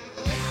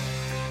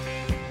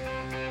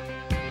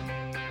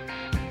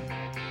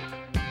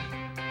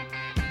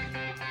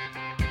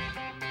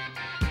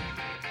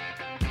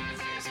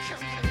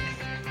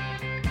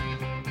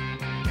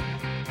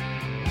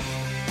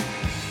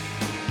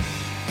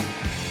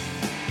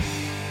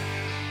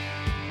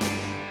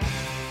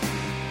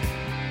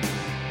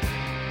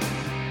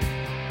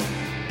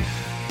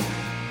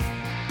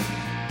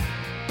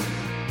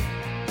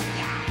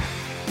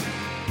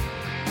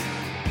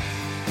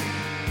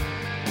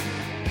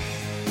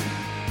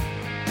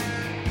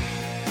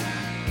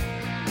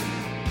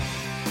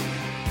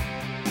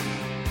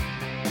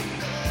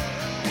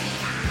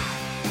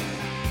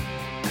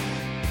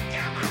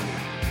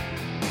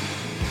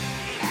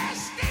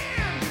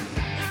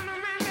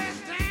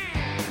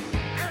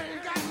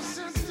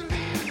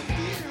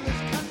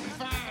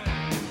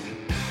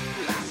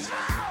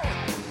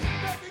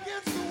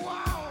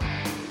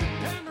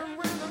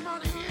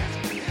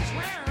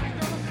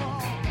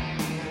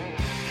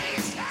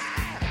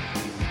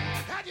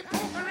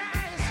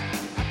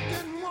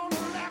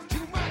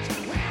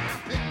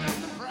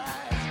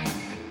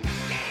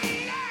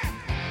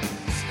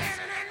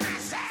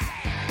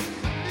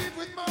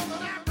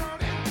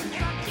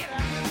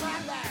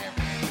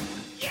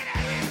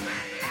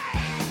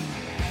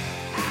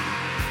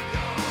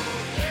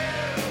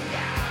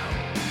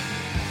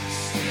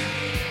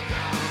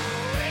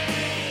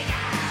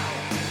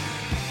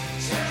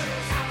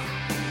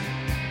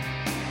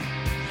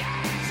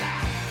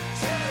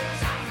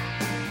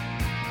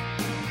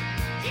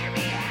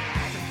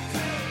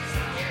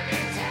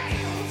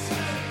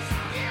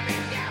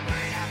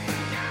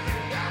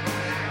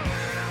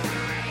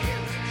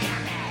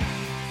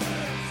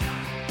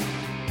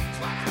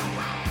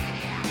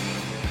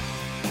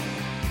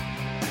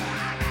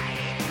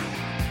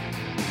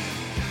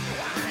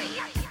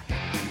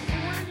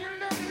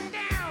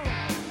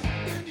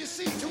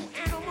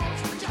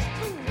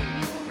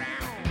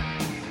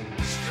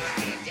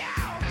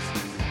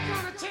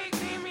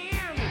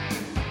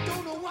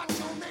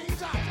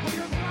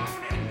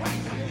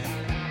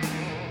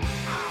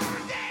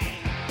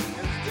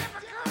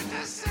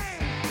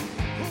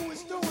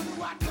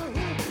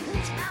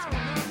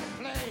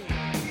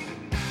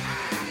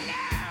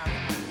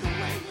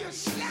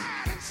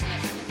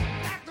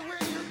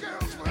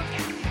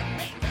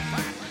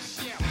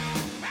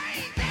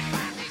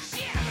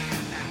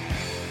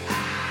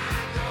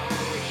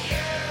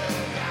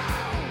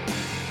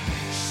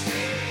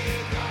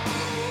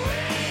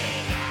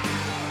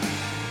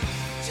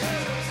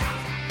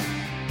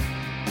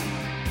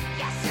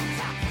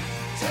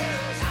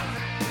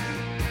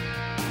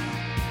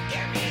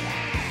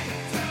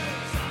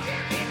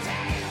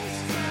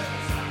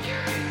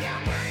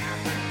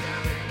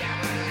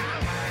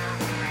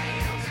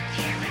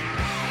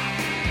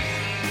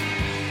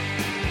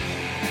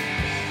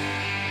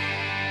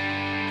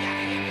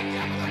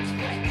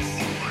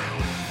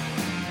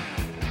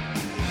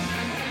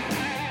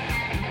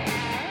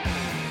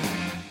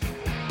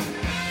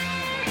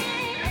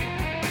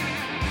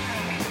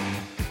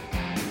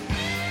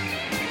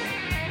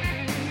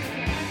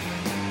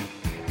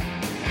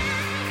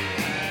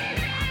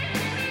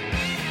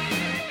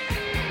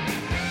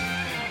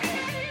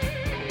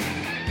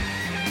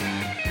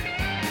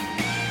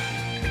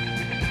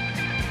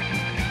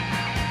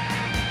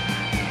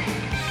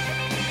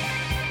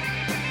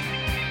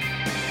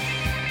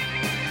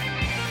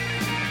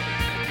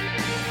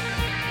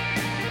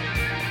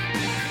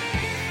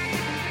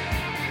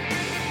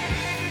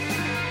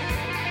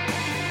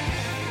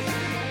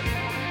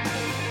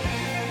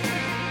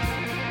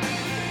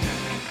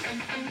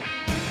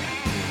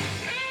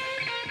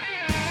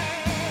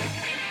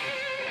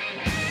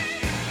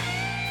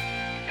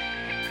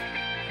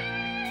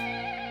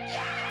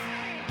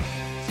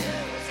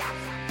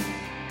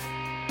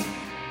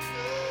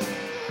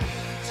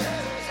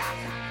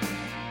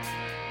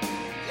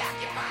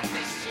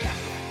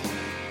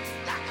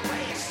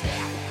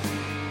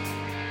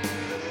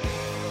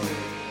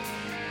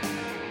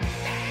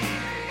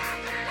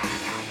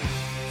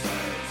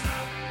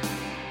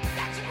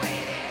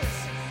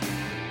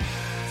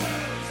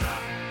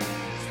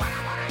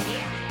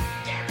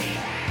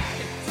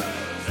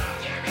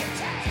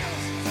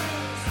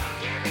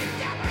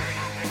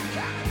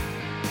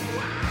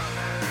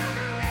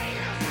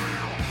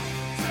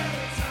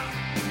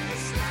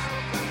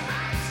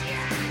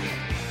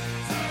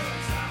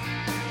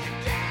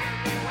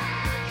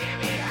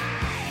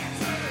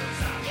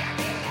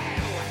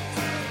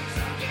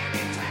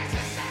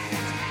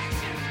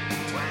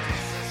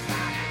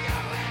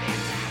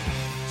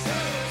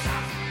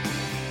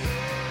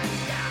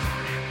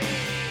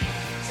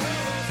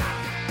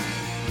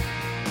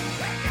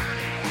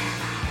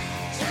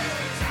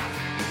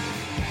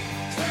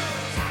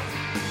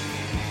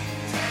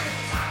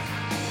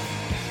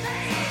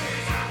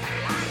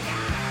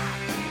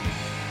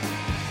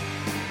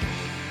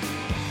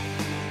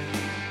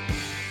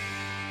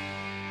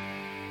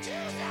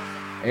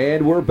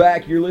 And we're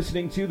back. You're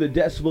listening to the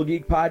Decibel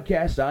Geek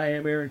Podcast. I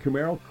am Aaron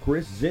Camaro.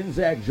 Chris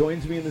Zinzak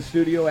joins me in the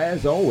studio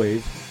as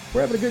always. We're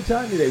having a good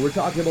time today. We're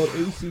talking about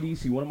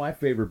AC/DC, one of my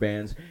favorite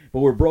bands, but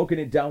we've broken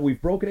it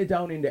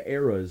down into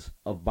eras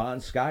of Bon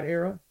Scott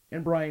era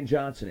and Brian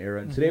Johnson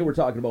era. And today we're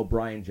talking about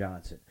Brian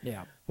Johnson.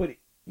 Yeah. But,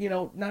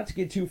 not to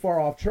get too far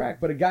off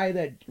track, but a guy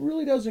that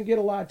really doesn't get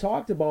a lot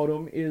talked about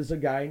him is a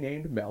guy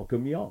named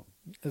Malcolm Young.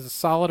 As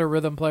solid a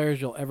rhythm player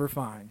as you'll ever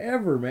find.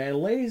 Ever, man.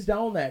 Lays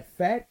down that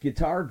fat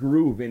guitar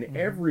groove in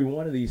every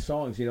one of these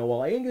songs.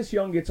 While Angus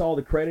Young gets all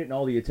the credit and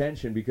all the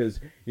attention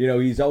because,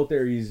 he's out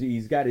there,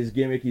 he's got his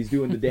gimmick, he's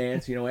doing the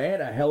dance, and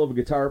a hell of a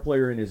guitar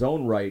player in his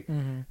own right.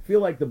 I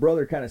feel like the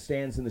brother kind of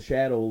stands in the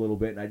shadow a little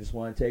bit, and I just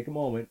want to take a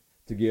moment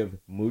to give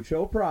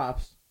mucho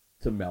props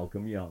to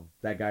Malcolm Young.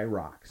 That guy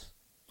rocks.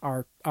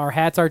 Our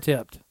hats are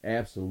tipped.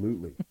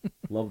 Absolutely.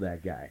 Love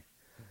that guy.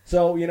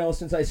 So,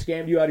 since I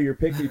scammed you out of your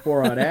pick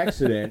before on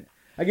accident,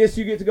 I guess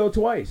you get to go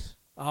twice.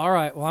 All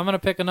right. Well, I'm going to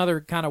pick another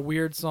kind of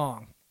weird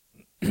song.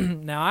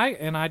 Now,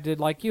 I did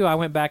like you. I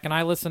went back and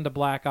I listened to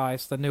Black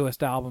Ice, the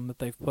newest album that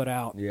they've put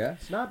out. Yeah,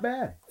 it's not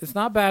bad. It's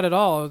not bad at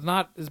all. It's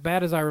not as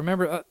bad as I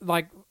remember.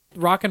 Like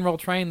Rock and Roll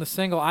Train, the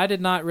single, I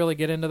did not really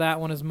get into that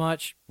one as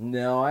much.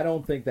 No, I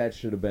don't think that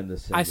should have been the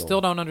single. I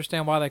still don't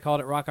understand why they called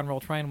it Rock and Roll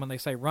Train when they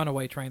say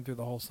Runaway Train through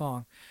the whole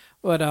song.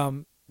 But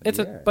it's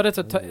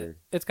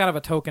kind of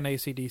a token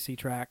AC/DC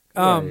track.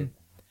 Right.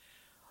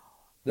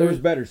 There's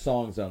better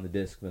songs on the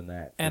disc than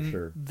that, for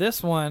sure.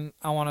 This one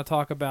I want to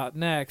talk about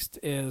next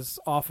is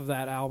off of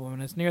that album,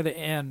 and it's near the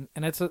end,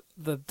 and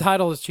the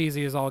title is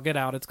cheesy as all get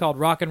out. It's called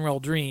Rock and Roll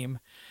Dream,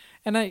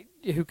 and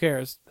who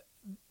cares?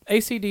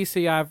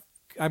 AC/DC,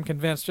 I'm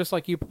convinced, just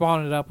like you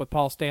pawned it up with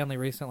Paul Stanley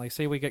recently.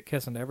 See, we get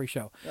kissing to every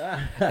show.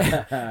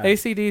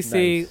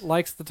 AC/DC nice.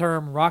 Likes the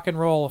term rock and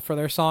roll for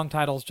their song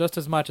titles just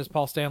as much as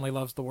Paul Stanley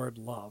loves the word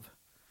love.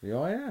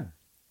 Oh, yeah.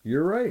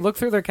 You're right. Look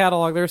through their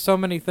catalog. There's so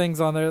many things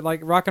on there,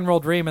 like Rock and Roll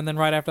Dream, and then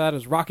right after that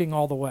is Rocking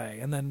All the Way.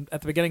 And then at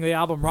the beginning of the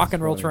album, Rock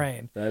and Roll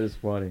Train. That is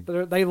funny.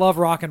 They love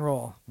rock and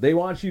roll. They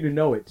want you to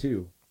know it,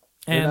 too.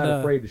 They're not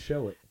afraid to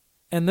show it.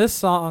 And this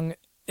song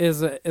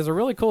is a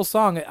really cool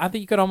song. I think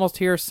you could almost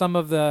hear some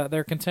of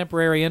their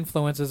contemporary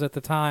influences at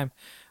the time.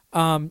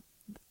 The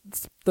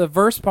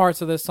verse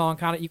parts of this song,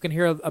 you can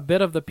hear a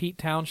bit of the Pete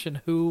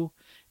Townshend Who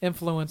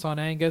influence on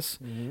Angus.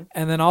 Mm-hmm.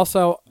 And then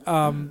also...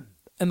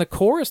 and the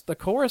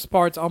chorus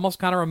parts almost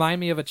kind of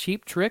remind me of a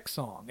Cheap Trick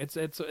song.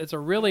 It's a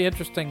really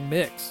interesting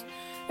mix,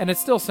 and it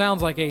still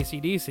sounds like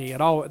AC/DC. It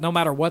all, no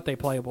matter what they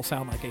play, it will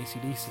sound like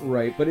AC/DC.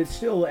 Right, but it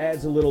still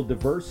adds a little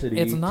diversity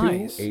to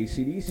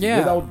AC/DC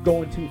without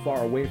going too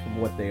far away from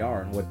what they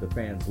are and what the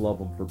fans love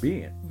them for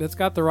being. It's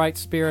got the right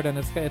spirit, and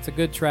it's a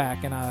good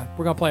track, and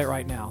we're gonna play it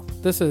right now.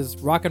 This is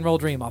Rock and Roll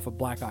Dream off of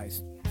Black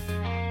Ice.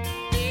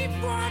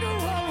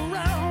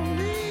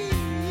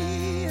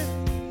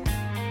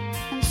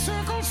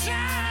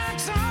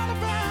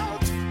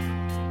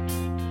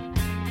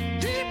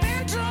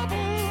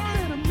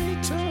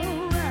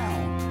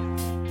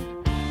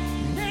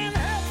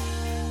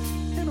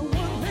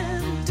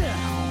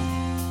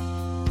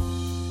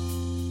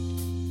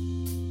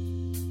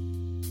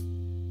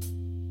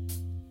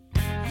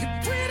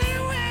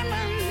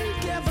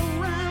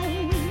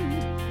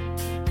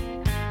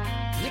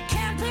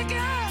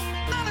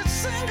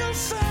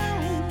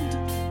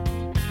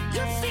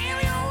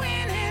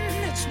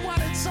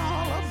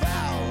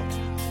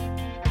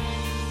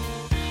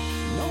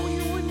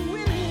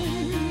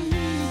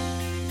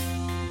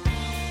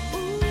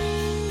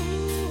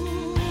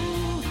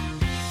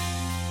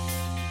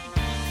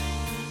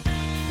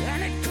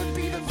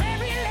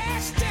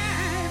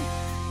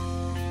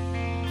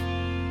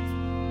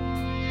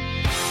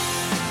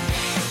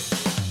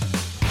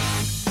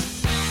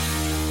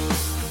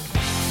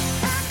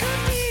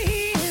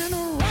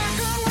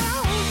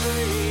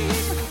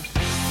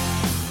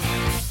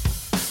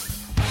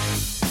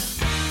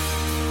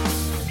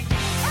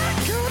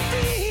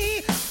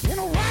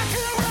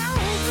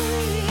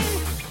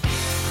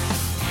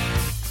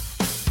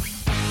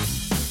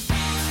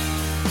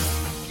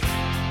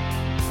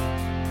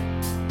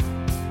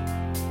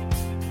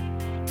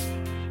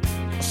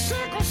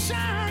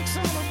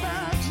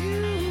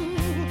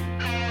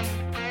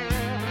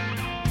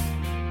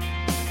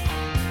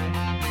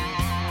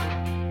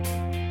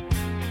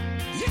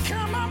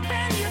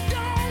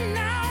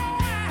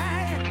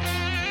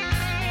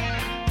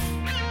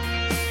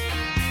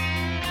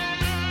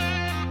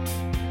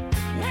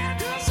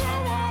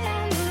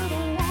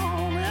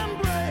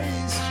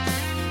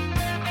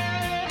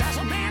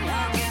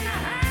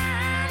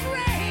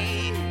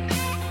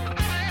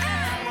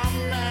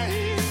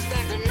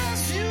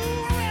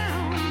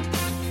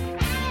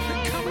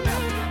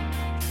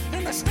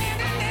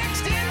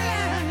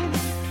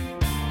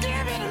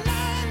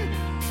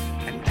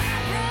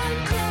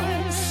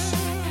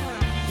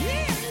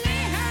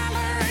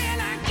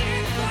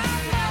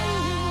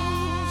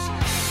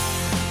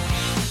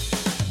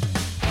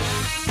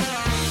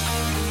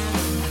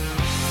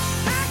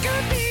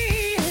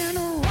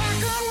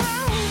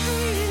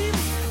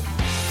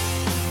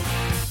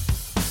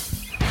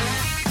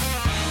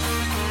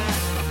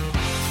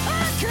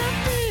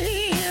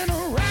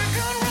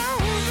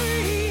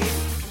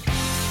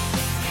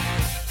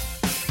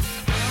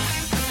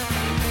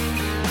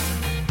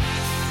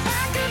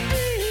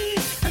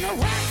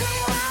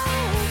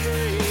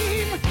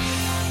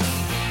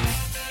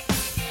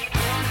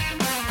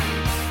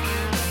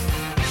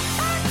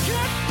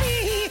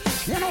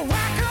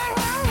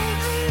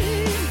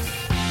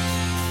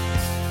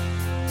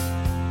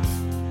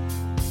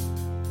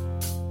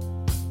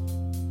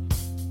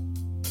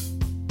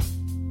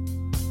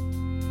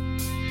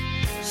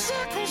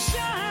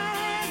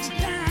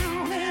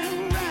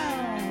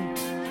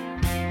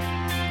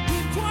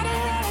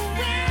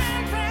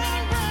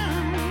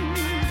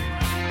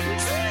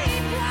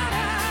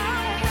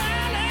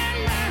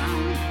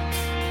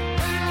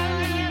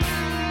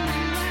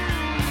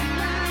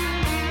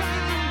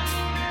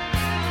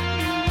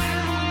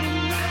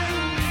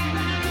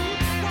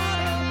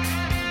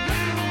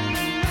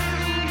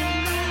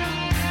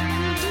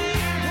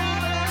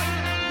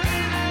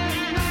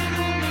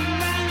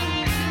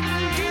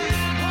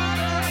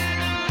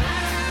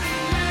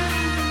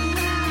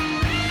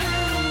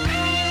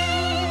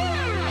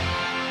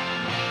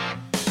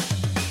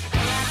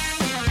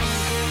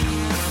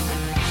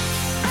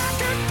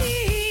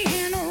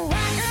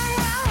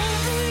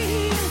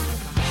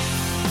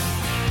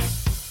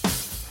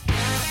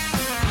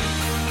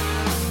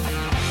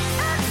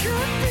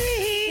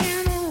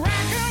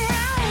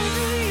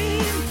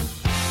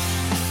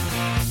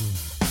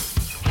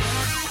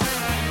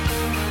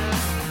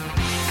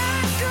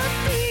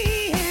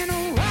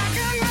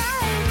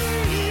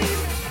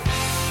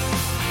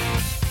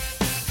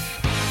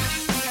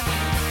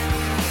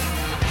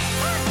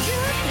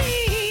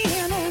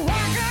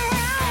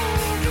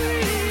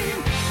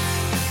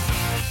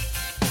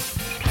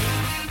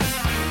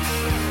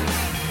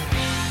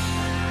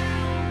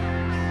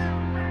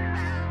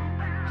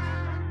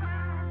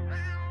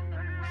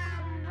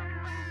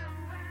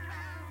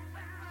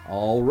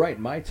 All right,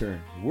 my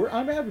turn.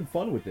 I'm having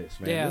fun with this,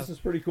 man. Yeah. This is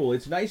pretty cool.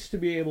 It's nice to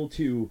be able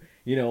to,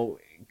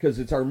 because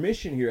it's our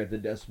mission here at the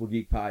Decibel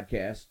Geek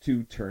Podcast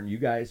to turn you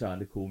guys on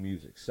to cool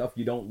music. Stuff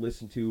you don't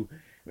listen to.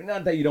 I mean,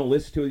 not that you don't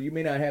listen to it. You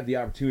may not have the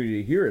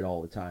opportunity to hear it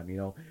all the time,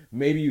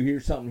 Maybe you hear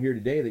something here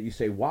today that you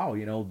say, wow,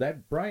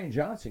 that Brian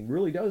Johnson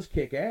really does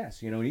kick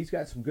ass, and he's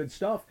got some good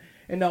stuff.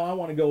 And now I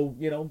want to go,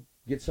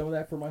 get some of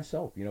that for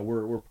myself.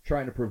 We're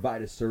trying to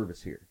provide a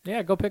service here.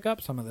 Yeah, go pick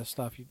up some of this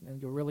stuff.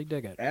 You'll really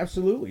dig it.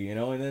 Absolutely,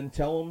 and then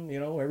tell them,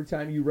 every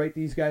time you write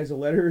these guys a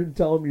letter and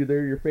tell them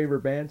they're your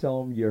favorite band,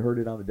 tell them you heard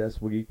it on the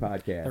Decibel Geek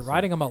Podcast. They're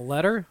writing them a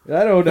letter?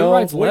 I don't know. Who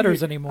writes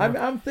letters anymore?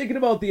 I'm thinking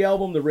about the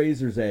album The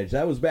Razor's Edge.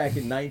 That was back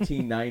in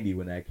 1990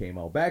 when that came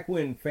out. Back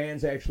when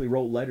fans actually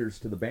wrote letters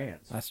to the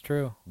bands. That's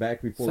true.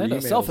 Back before Send a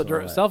emails and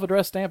all that.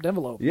 self-addressed stamped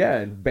envelope. Yeah,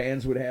 and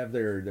bands would have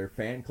their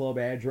fan club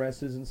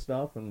addresses and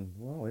stuff, and,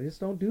 well, they just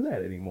don't do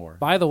that anymore.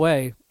 By the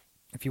way,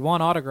 if you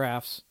want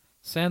autographs,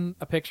 send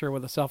a picture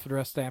with a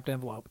self-addressed stamped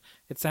envelope.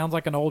 It sounds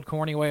like an old,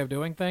 corny way of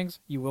doing things.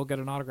 You will get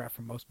an autograph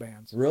from most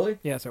bands. Really?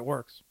 Yes, it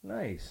works.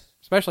 Nice.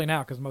 Especially now,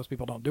 because most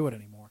people don't do it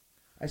anymore.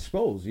 I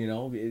suppose,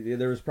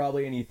 there's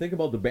probably, and you think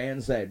about the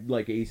bands that,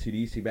 like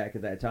AC/DC back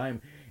at that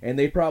time, and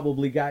they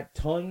probably got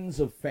tons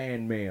of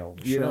fan mail,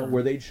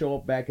 where they'd show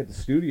up back at the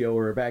studio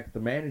or back at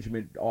the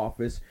management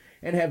office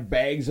and have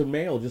bags of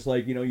mail, just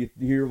like, you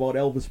hear about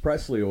Elvis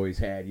Presley always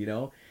had,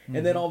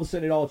 And then all of a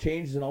sudden it all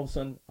changes, and all of a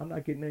sudden, I'm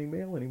not getting any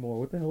mail anymore.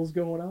 What the hell's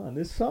going on?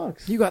 This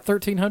sucks. You got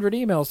 1,300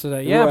 emails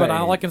today. Yeah, but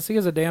all I can see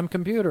is a damn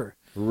computer.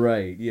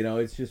 Right.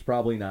 It's just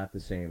probably not the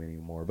same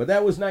anymore. But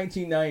that was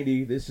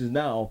 1990. This is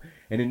now.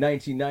 And in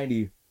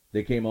 1990,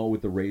 they came out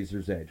with The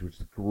Razor's Edge, which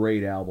is a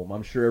great album.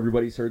 I'm sure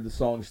everybody's heard the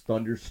songs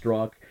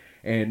Thunderstruck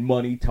and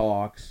Money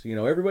Talks.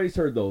 Everybody's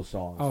heard those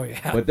songs. Oh,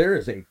 yeah. But there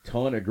is a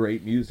ton of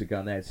great music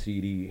on that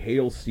CD.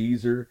 Hail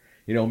Caesar.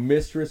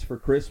 Mistress for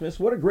Christmas.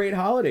 What a great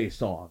holiday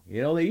song.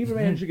 They even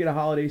managed to get a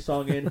holiday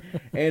song in.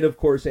 And, of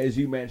course, as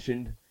you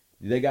mentioned,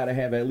 they got to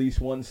have at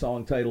least one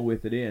song title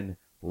with it in.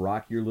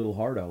 Rock Your Little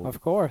Heart Out. Of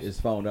course. Is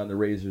found on The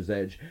Razor's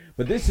Edge.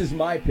 But this is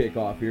my pick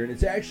off here, and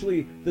it's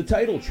actually the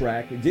title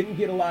track. It didn't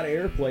get a lot of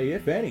airplay,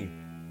 if any,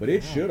 but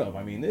it should have.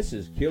 I mean, this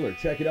is killer.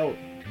 Check it out.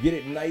 Get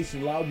it nice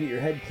and loud. Get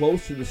your head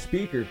close to the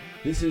speaker.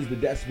 This is the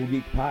Decibel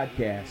Geek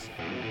Podcast.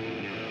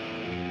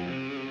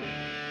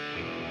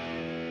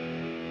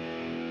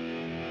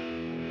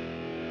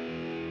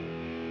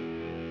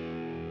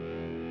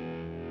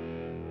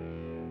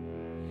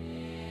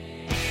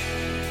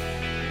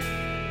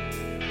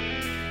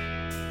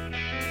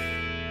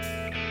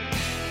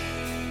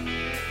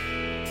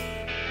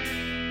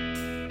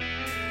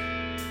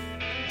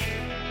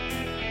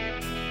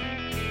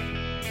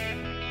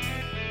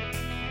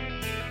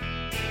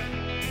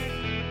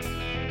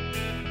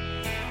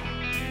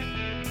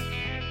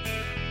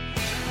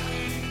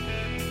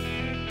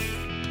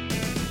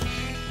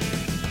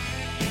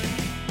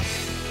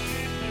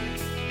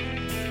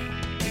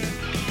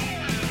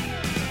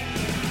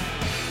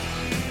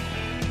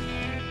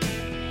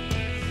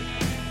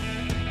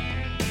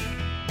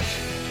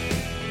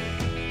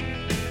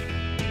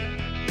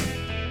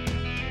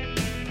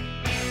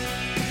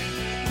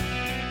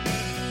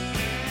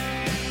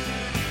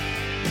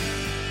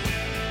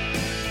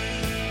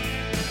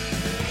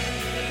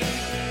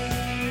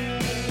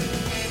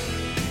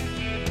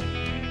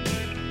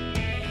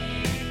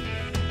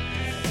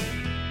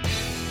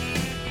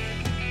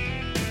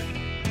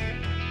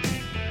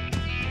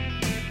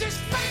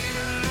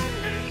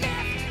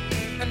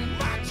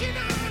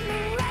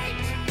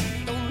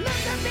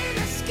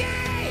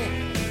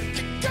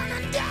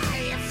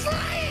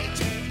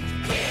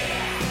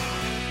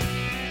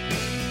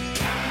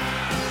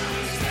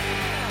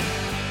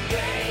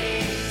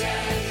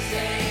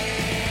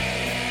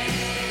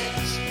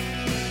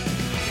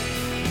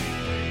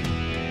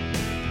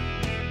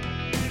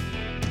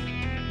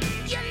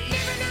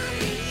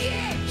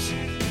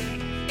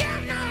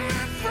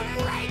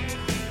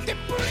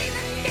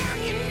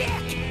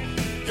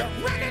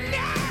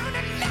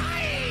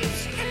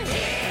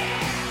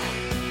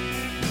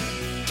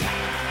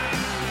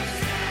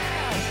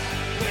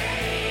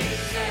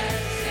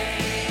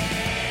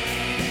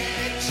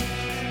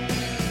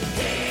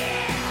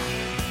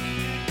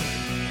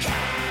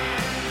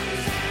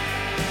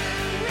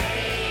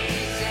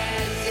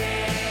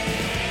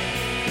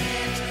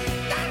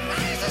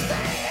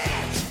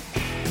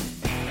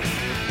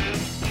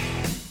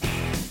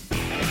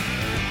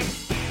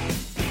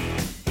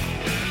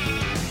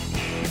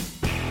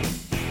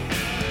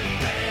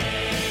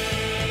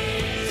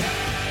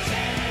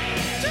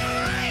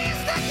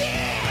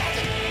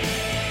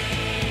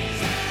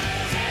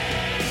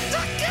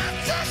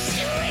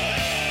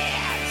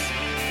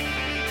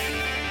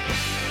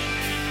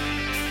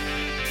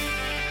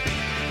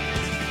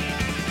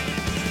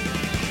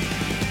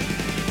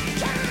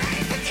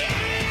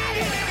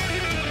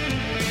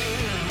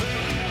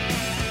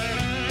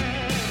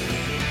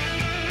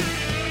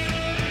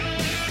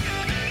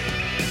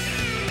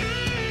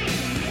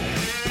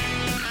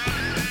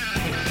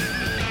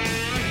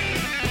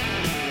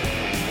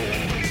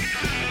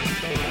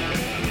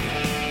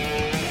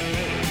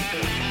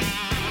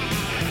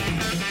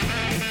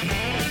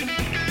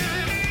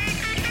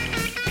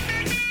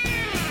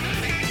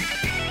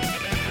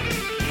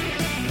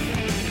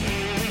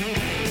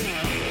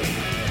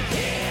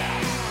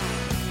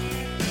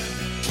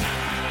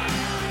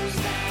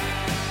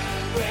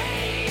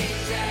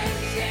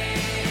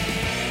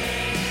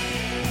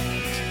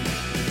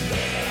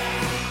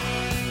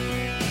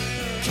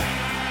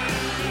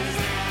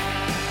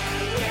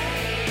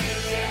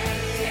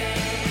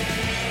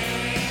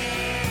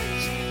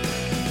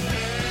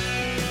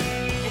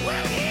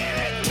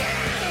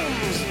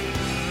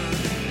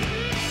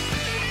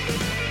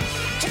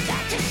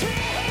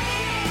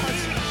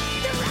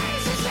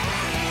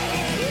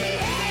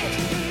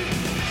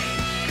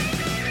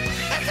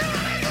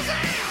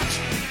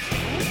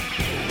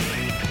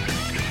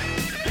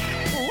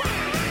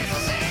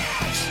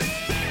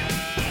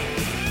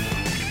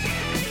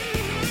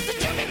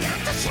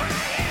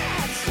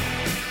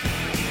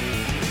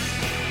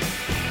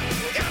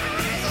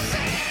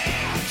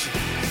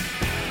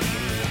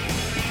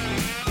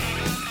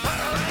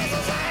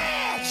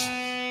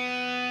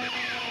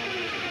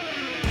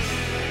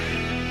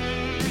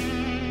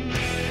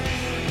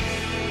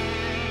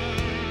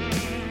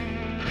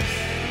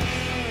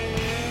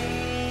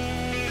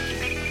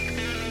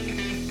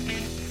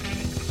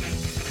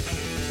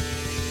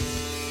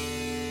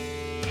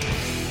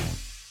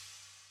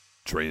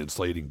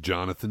 Translating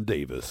Jonathan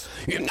Davis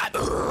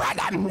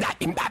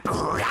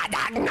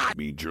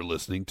means you're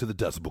listening to the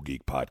Decibel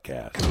Geek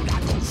Podcast.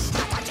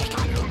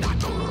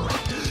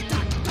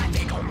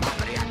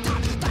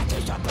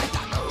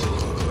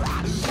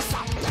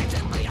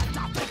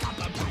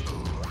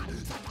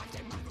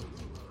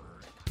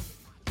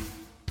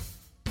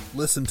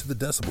 Listen to the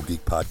Decibel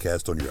Geek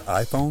Podcast on your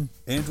iPhone,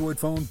 Android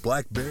phone,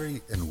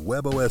 BlackBerry, and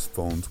WebOS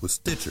phones with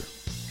Stitcher.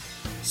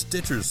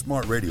 Stitcher's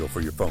smart radio for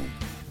your phone.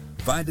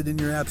 Find it in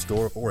your app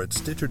store or at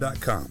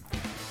Stitcher.com.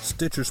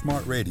 Stitcher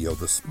Smart Radio,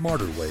 the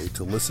smarter way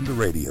to listen to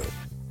radio.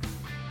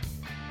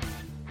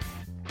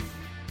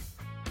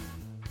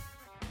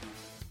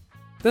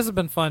 This has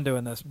been fun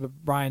doing this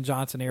Brian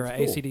Johnson era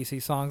Cool.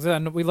 AC/DC songs,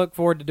 and we look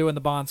forward to doing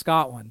the Bon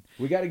Scott one.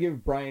 We got to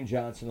give Brian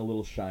Johnson a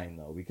little shine,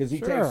 though, because he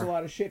Sure. takes a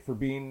lot of shit for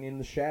being in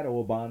the shadow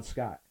of Bon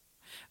Scott.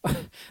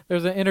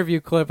 There's an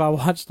interview clip I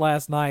watched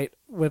last night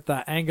with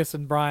Angus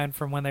and Brian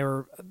from when they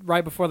were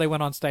right before they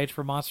went on stage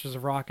for Monsters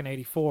of Rock in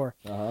 '84.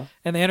 Uh-huh.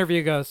 And the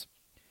interview goes,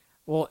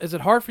 "Well, is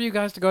it hard for you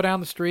guys to go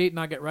down the street and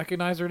not get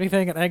recognized or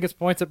anything?" And Angus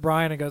points at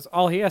Brian and goes,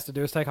 "All he has to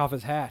do is take off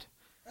his hat."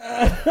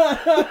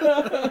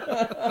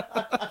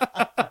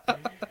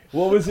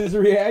 What was his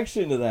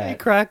reaction to He that?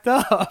 cracked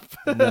up.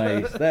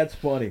 Nice. That's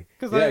funny.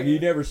 'Cause Yeah, I- you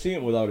never see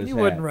him without his You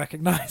hat. wouldn't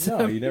recognize No,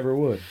 him. you never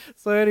would.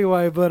 So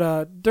anyway,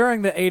 but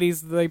during the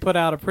 80s, they put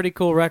out a pretty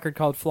cool record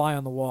called Fly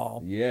on the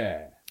Wall.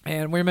 Yeah.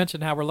 And we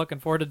mentioned how we're looking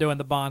forward to doing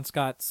the Bon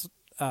Scott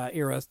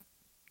era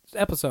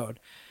episode.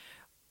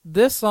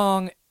 This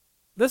song,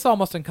 this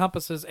almost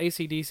encompasses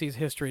AC/DC's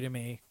history to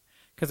me,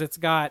 because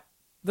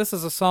this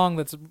is a song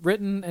that's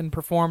written and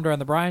performed during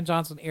the Brian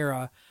Johnson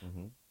era,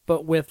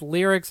 but with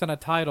lyrics and a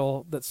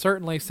title that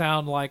certainly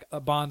sound like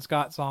a Bon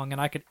Scott song, and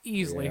I could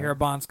easily Yeah. hear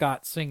Bon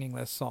Scott singing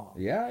this song.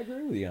 Yeah, I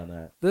agree with you on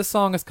that. This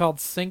song is called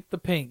Sink the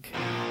Pink.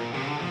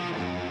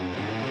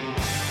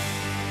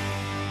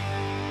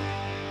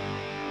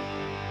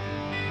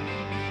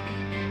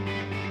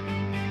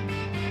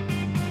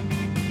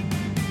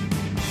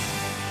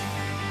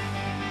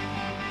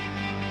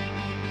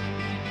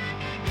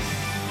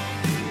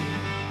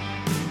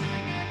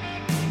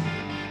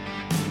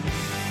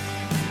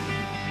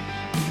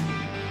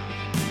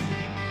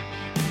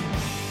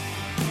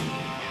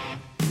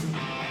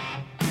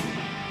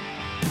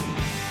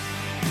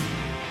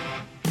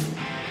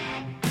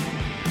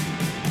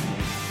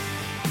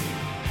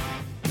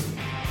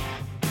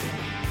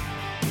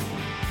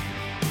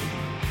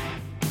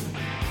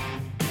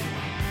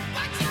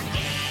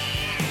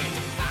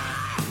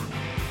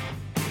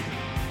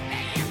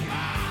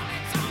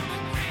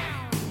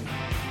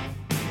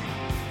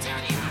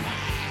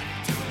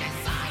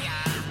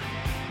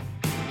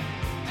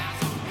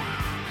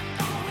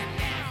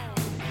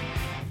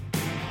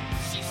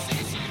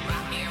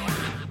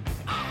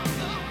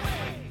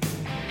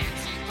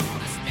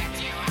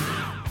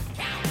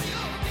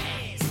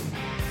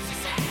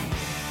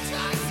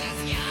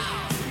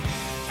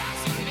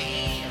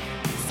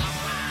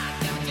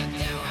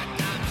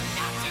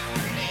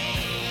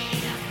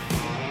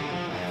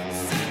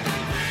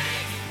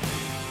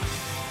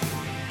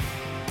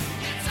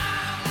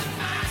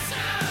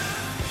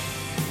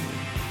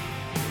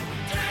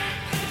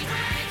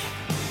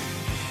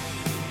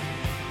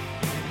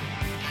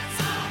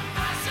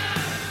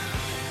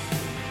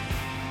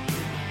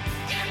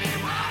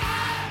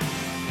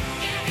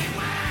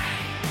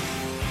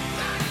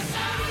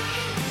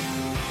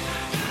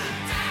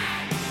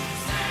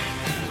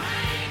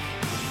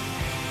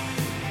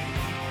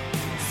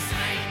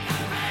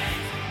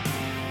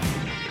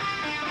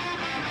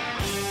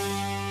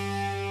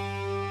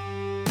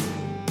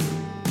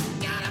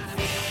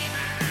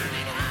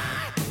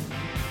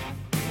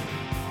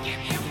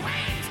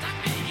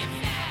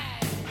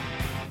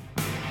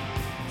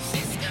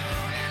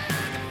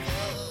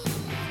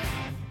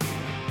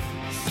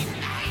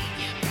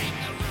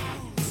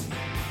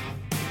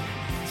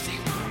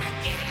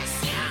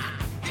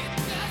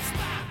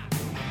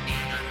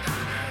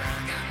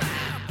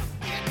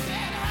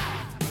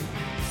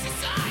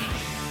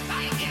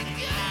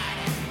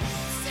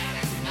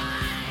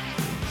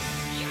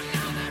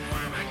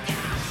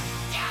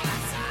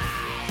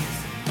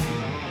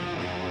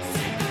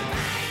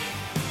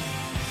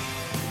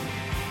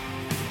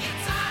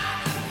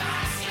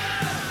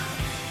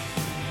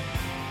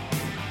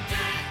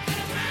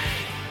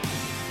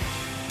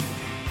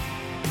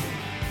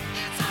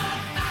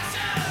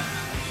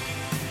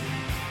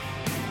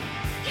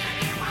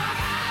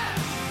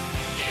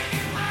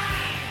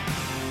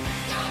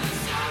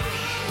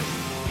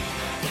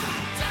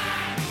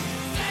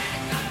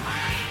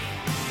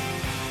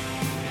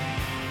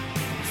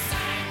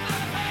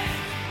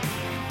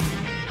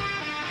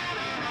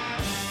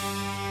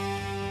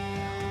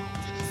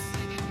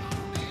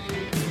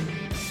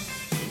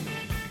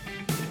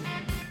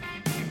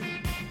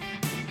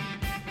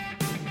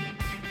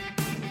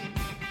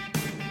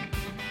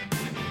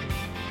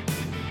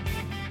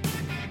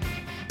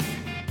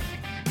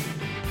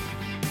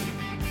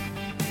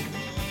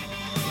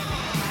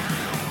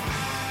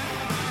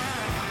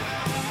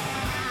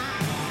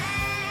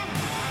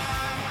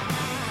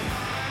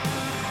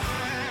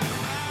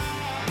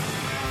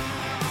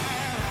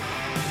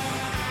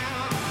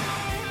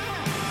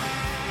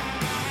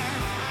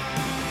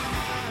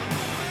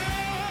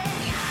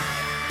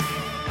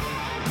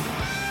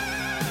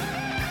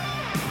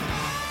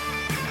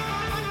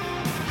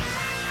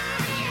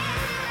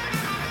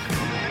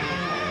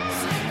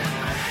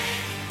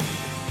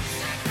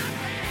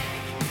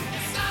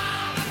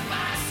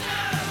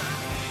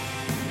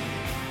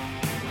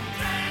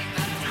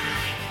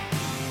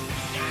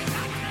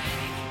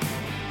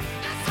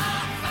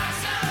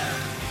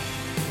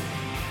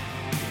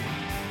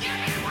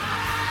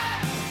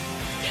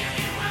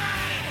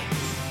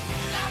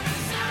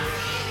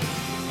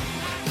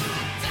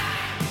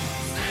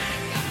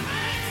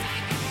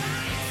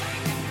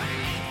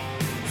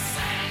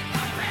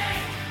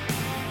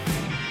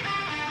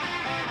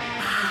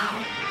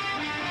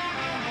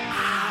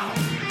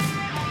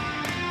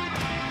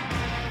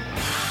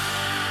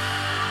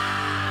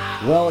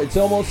 Well, it's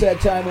almost that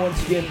time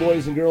once again,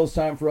 boys and girls.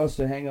 Time for us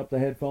to hang up the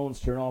headphones,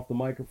 turn off the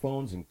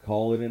microphones, and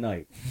call it a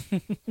night.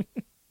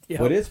 Yep.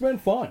 But it's been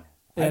fun.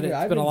 It's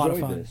been a lot of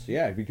enjoyed fun. this.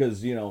 Yeah,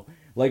 because, you know,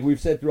 like we've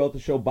said throughout the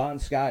show, Bon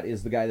Scott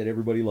is the guy that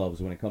everybody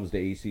loves when it comes to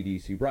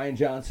AC/DC. Brian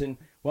Johnson,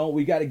 well,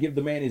 we got to give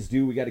the man his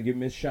due. We got to give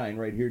him his shine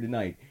right here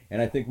tonight.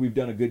 And I think we've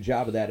done a good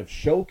job of that, of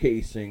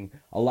showcasing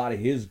a lot of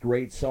his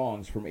great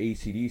songs from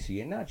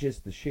AC/DC, and not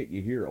just the shit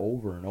you hear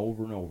over and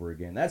over and over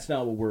again. That's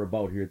not what we're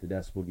about here at the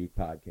Decibel Geek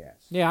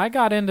Podcast. Yeah, I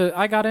got into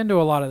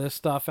a lot of this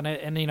stuff,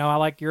 and you know, I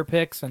like your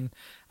picks, and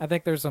I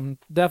think there's some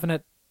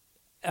definite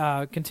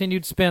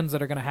continued spins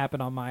that are going to happen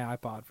on my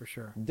iPod for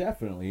sure.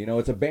 Definitely. You know,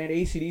 it's a band,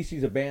 AC/DC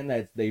is a band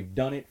that they've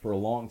done it for a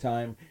long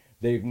time.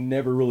 They've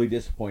never really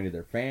disappointed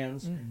their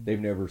fans. They've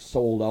never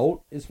sold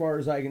out, as far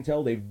as I can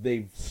tell.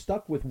 They've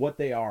stuck with what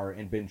they are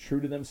and been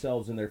true to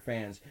themselves and their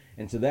fans.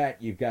 And to that,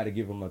 you've got to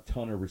give them a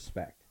ton of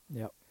respect.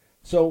 Yep.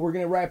 So we're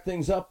going to wrap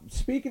things up.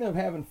 Speaking of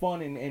having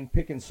fun and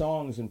picking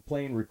songs and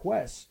playing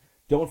requests,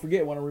 don't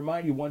forget, I want to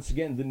remind you once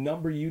again, the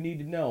number you need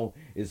to know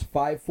is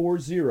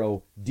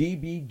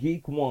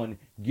 540-DB-GEEK1.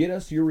 Get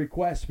us your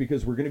requests,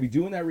 because we're going to be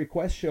doing that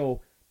request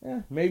show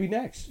maybe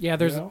next. Yeah,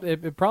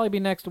 it'll probably be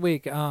next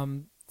week.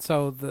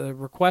 So the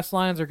request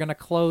lines are going to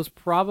close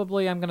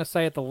probably, I'm going to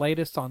say, at the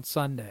latest on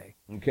Sunday.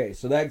 Okay,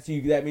 so that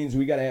means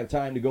we got to have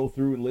time to go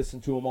through and listen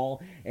to them all,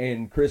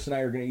 and Chris and I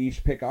are going to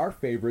each pick our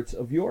favorites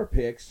of your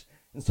picks.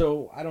 And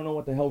so I don't know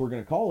what the hell we're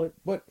going to call it,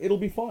 but it'll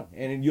be fun,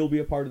 and you'll be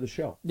a part of the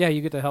show. Yeah,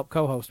 you get to help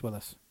co-host with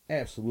us.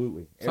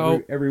 Absolutely.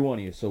 So, every one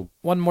of you. So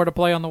one more to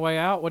play on the way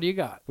out. What do you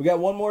got? We got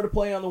one more to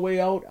play on the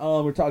way out.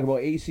 We're talking about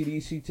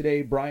AC/DC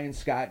today. Brian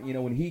Scott, you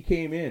know, when he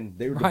came in,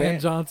 they were Brian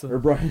Johnson. Or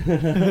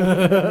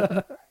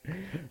Brian.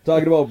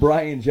 Talking about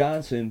Brian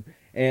Johnson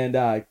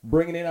and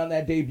bringing in on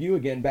that debut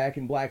again, Back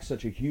in Black,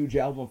 such a huge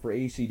album for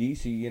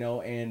AC/DC, you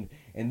know, and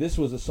this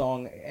was a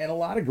song, and a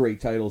lot of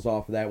great titles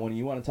off of that one.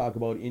 You want to talk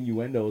about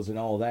innuendos and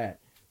all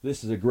that.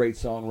 This is a great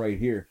song right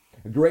here.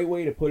 A great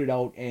way to put it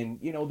out, and,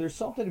 you know, there's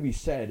something to be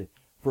said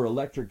for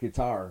electric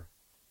guitar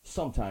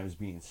sometimes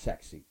being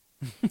sexy.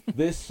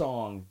 This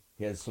song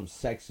has some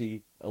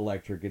sexy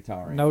electric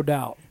guitar in it. No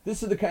doubt.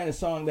 This is the kind of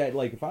song that,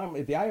 like, if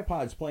the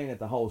iPod's playing at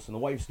the house and the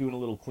wife's doing a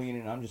little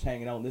cleaning and I'm just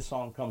hanging out and this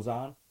song comes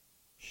on,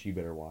 she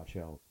better watch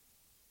out.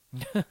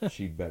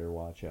 She better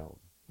watch out.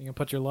 You gonna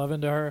put your love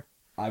into her?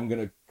 I'm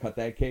gonna cut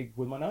that cake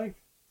with my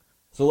knife.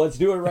 So let's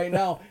do it right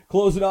now.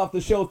 Closing off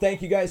the show.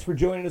 Thank you guys for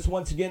joining us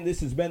once again.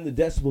 This has been the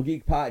Decibel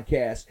Geek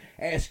Podcast,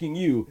 asking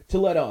you to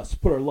let us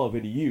put our love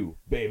into you,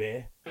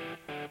 baby.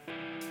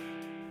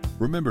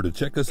 Remember to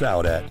check us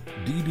out at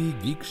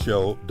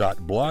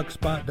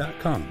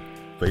dbgeekshow.blogspot.com,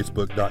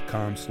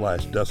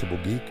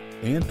 facebook.com/decibelgeek,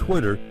 and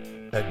Twitter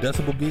at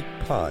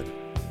decibelgeekpod.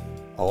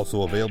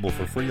 Also available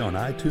for free on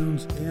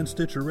iTunes and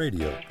Stitcher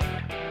Radio.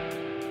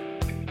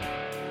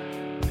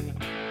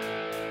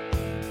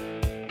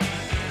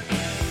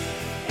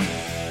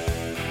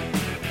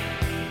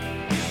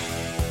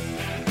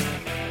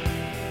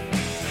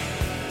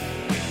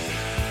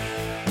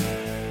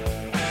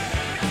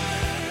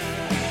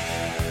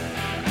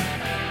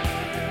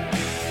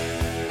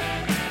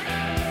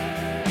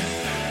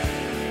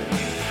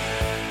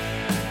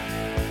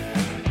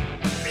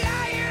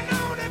 Flying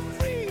on a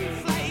free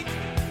flight,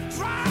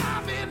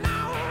 driving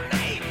all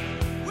night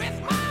with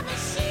my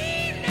machine.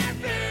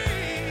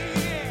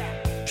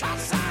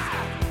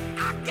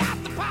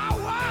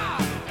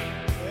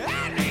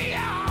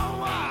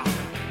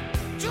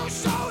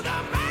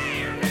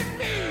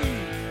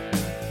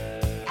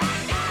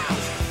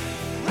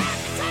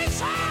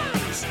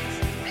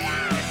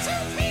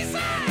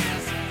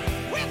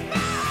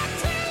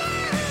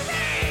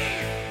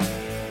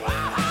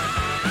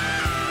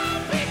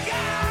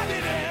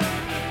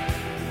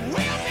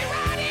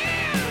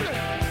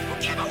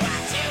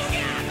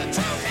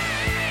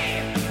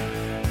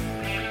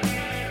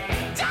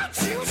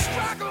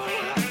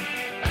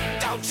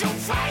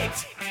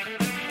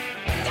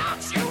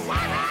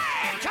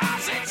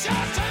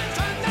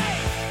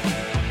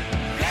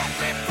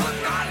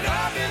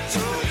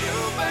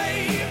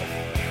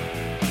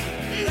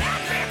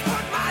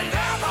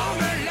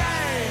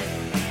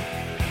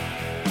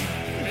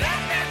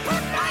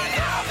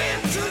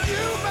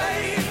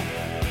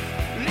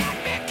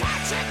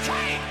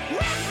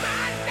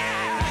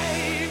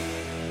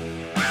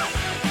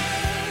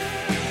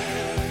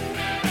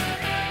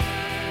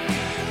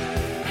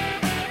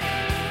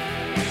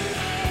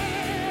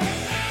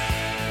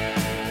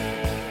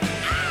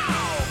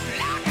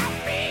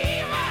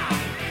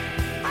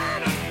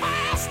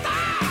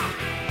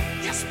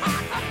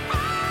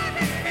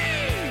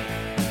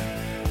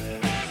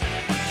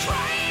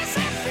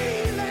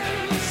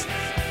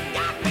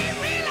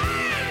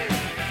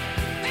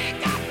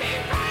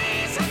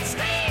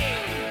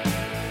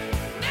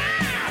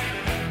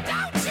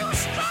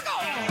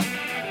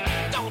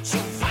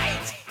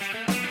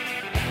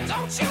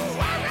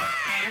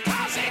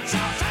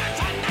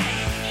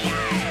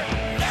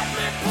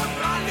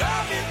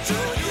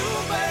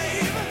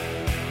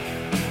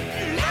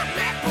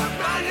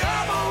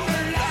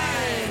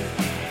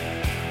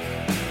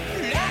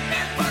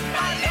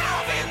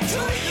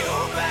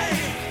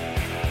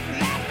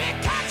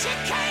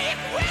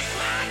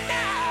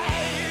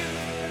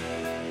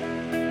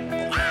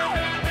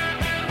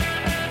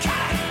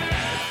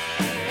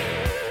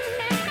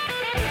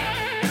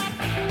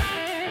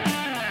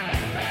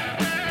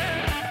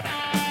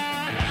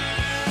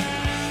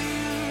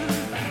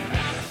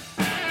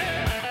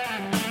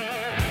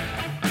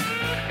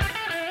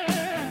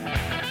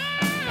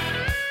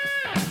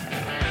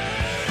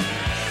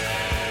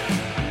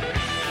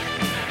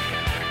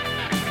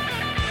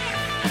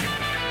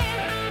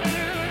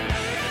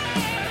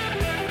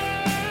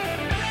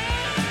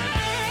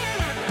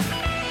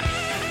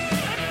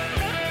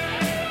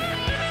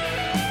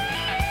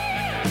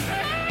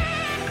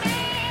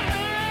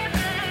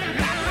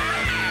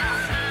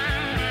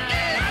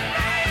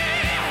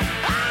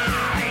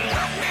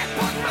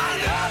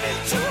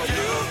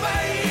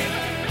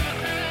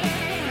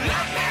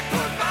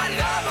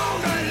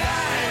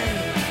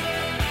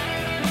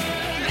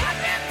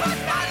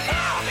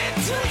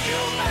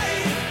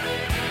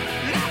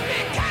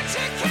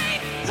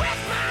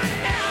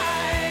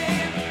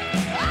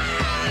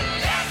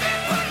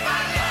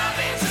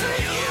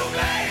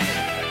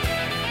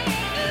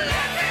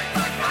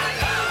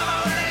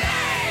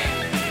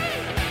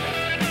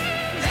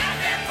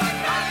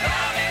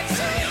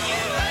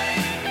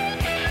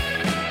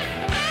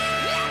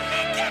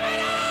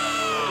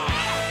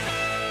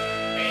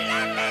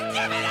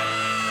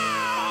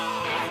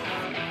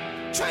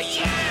 To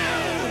you!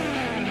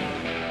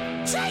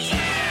 To you!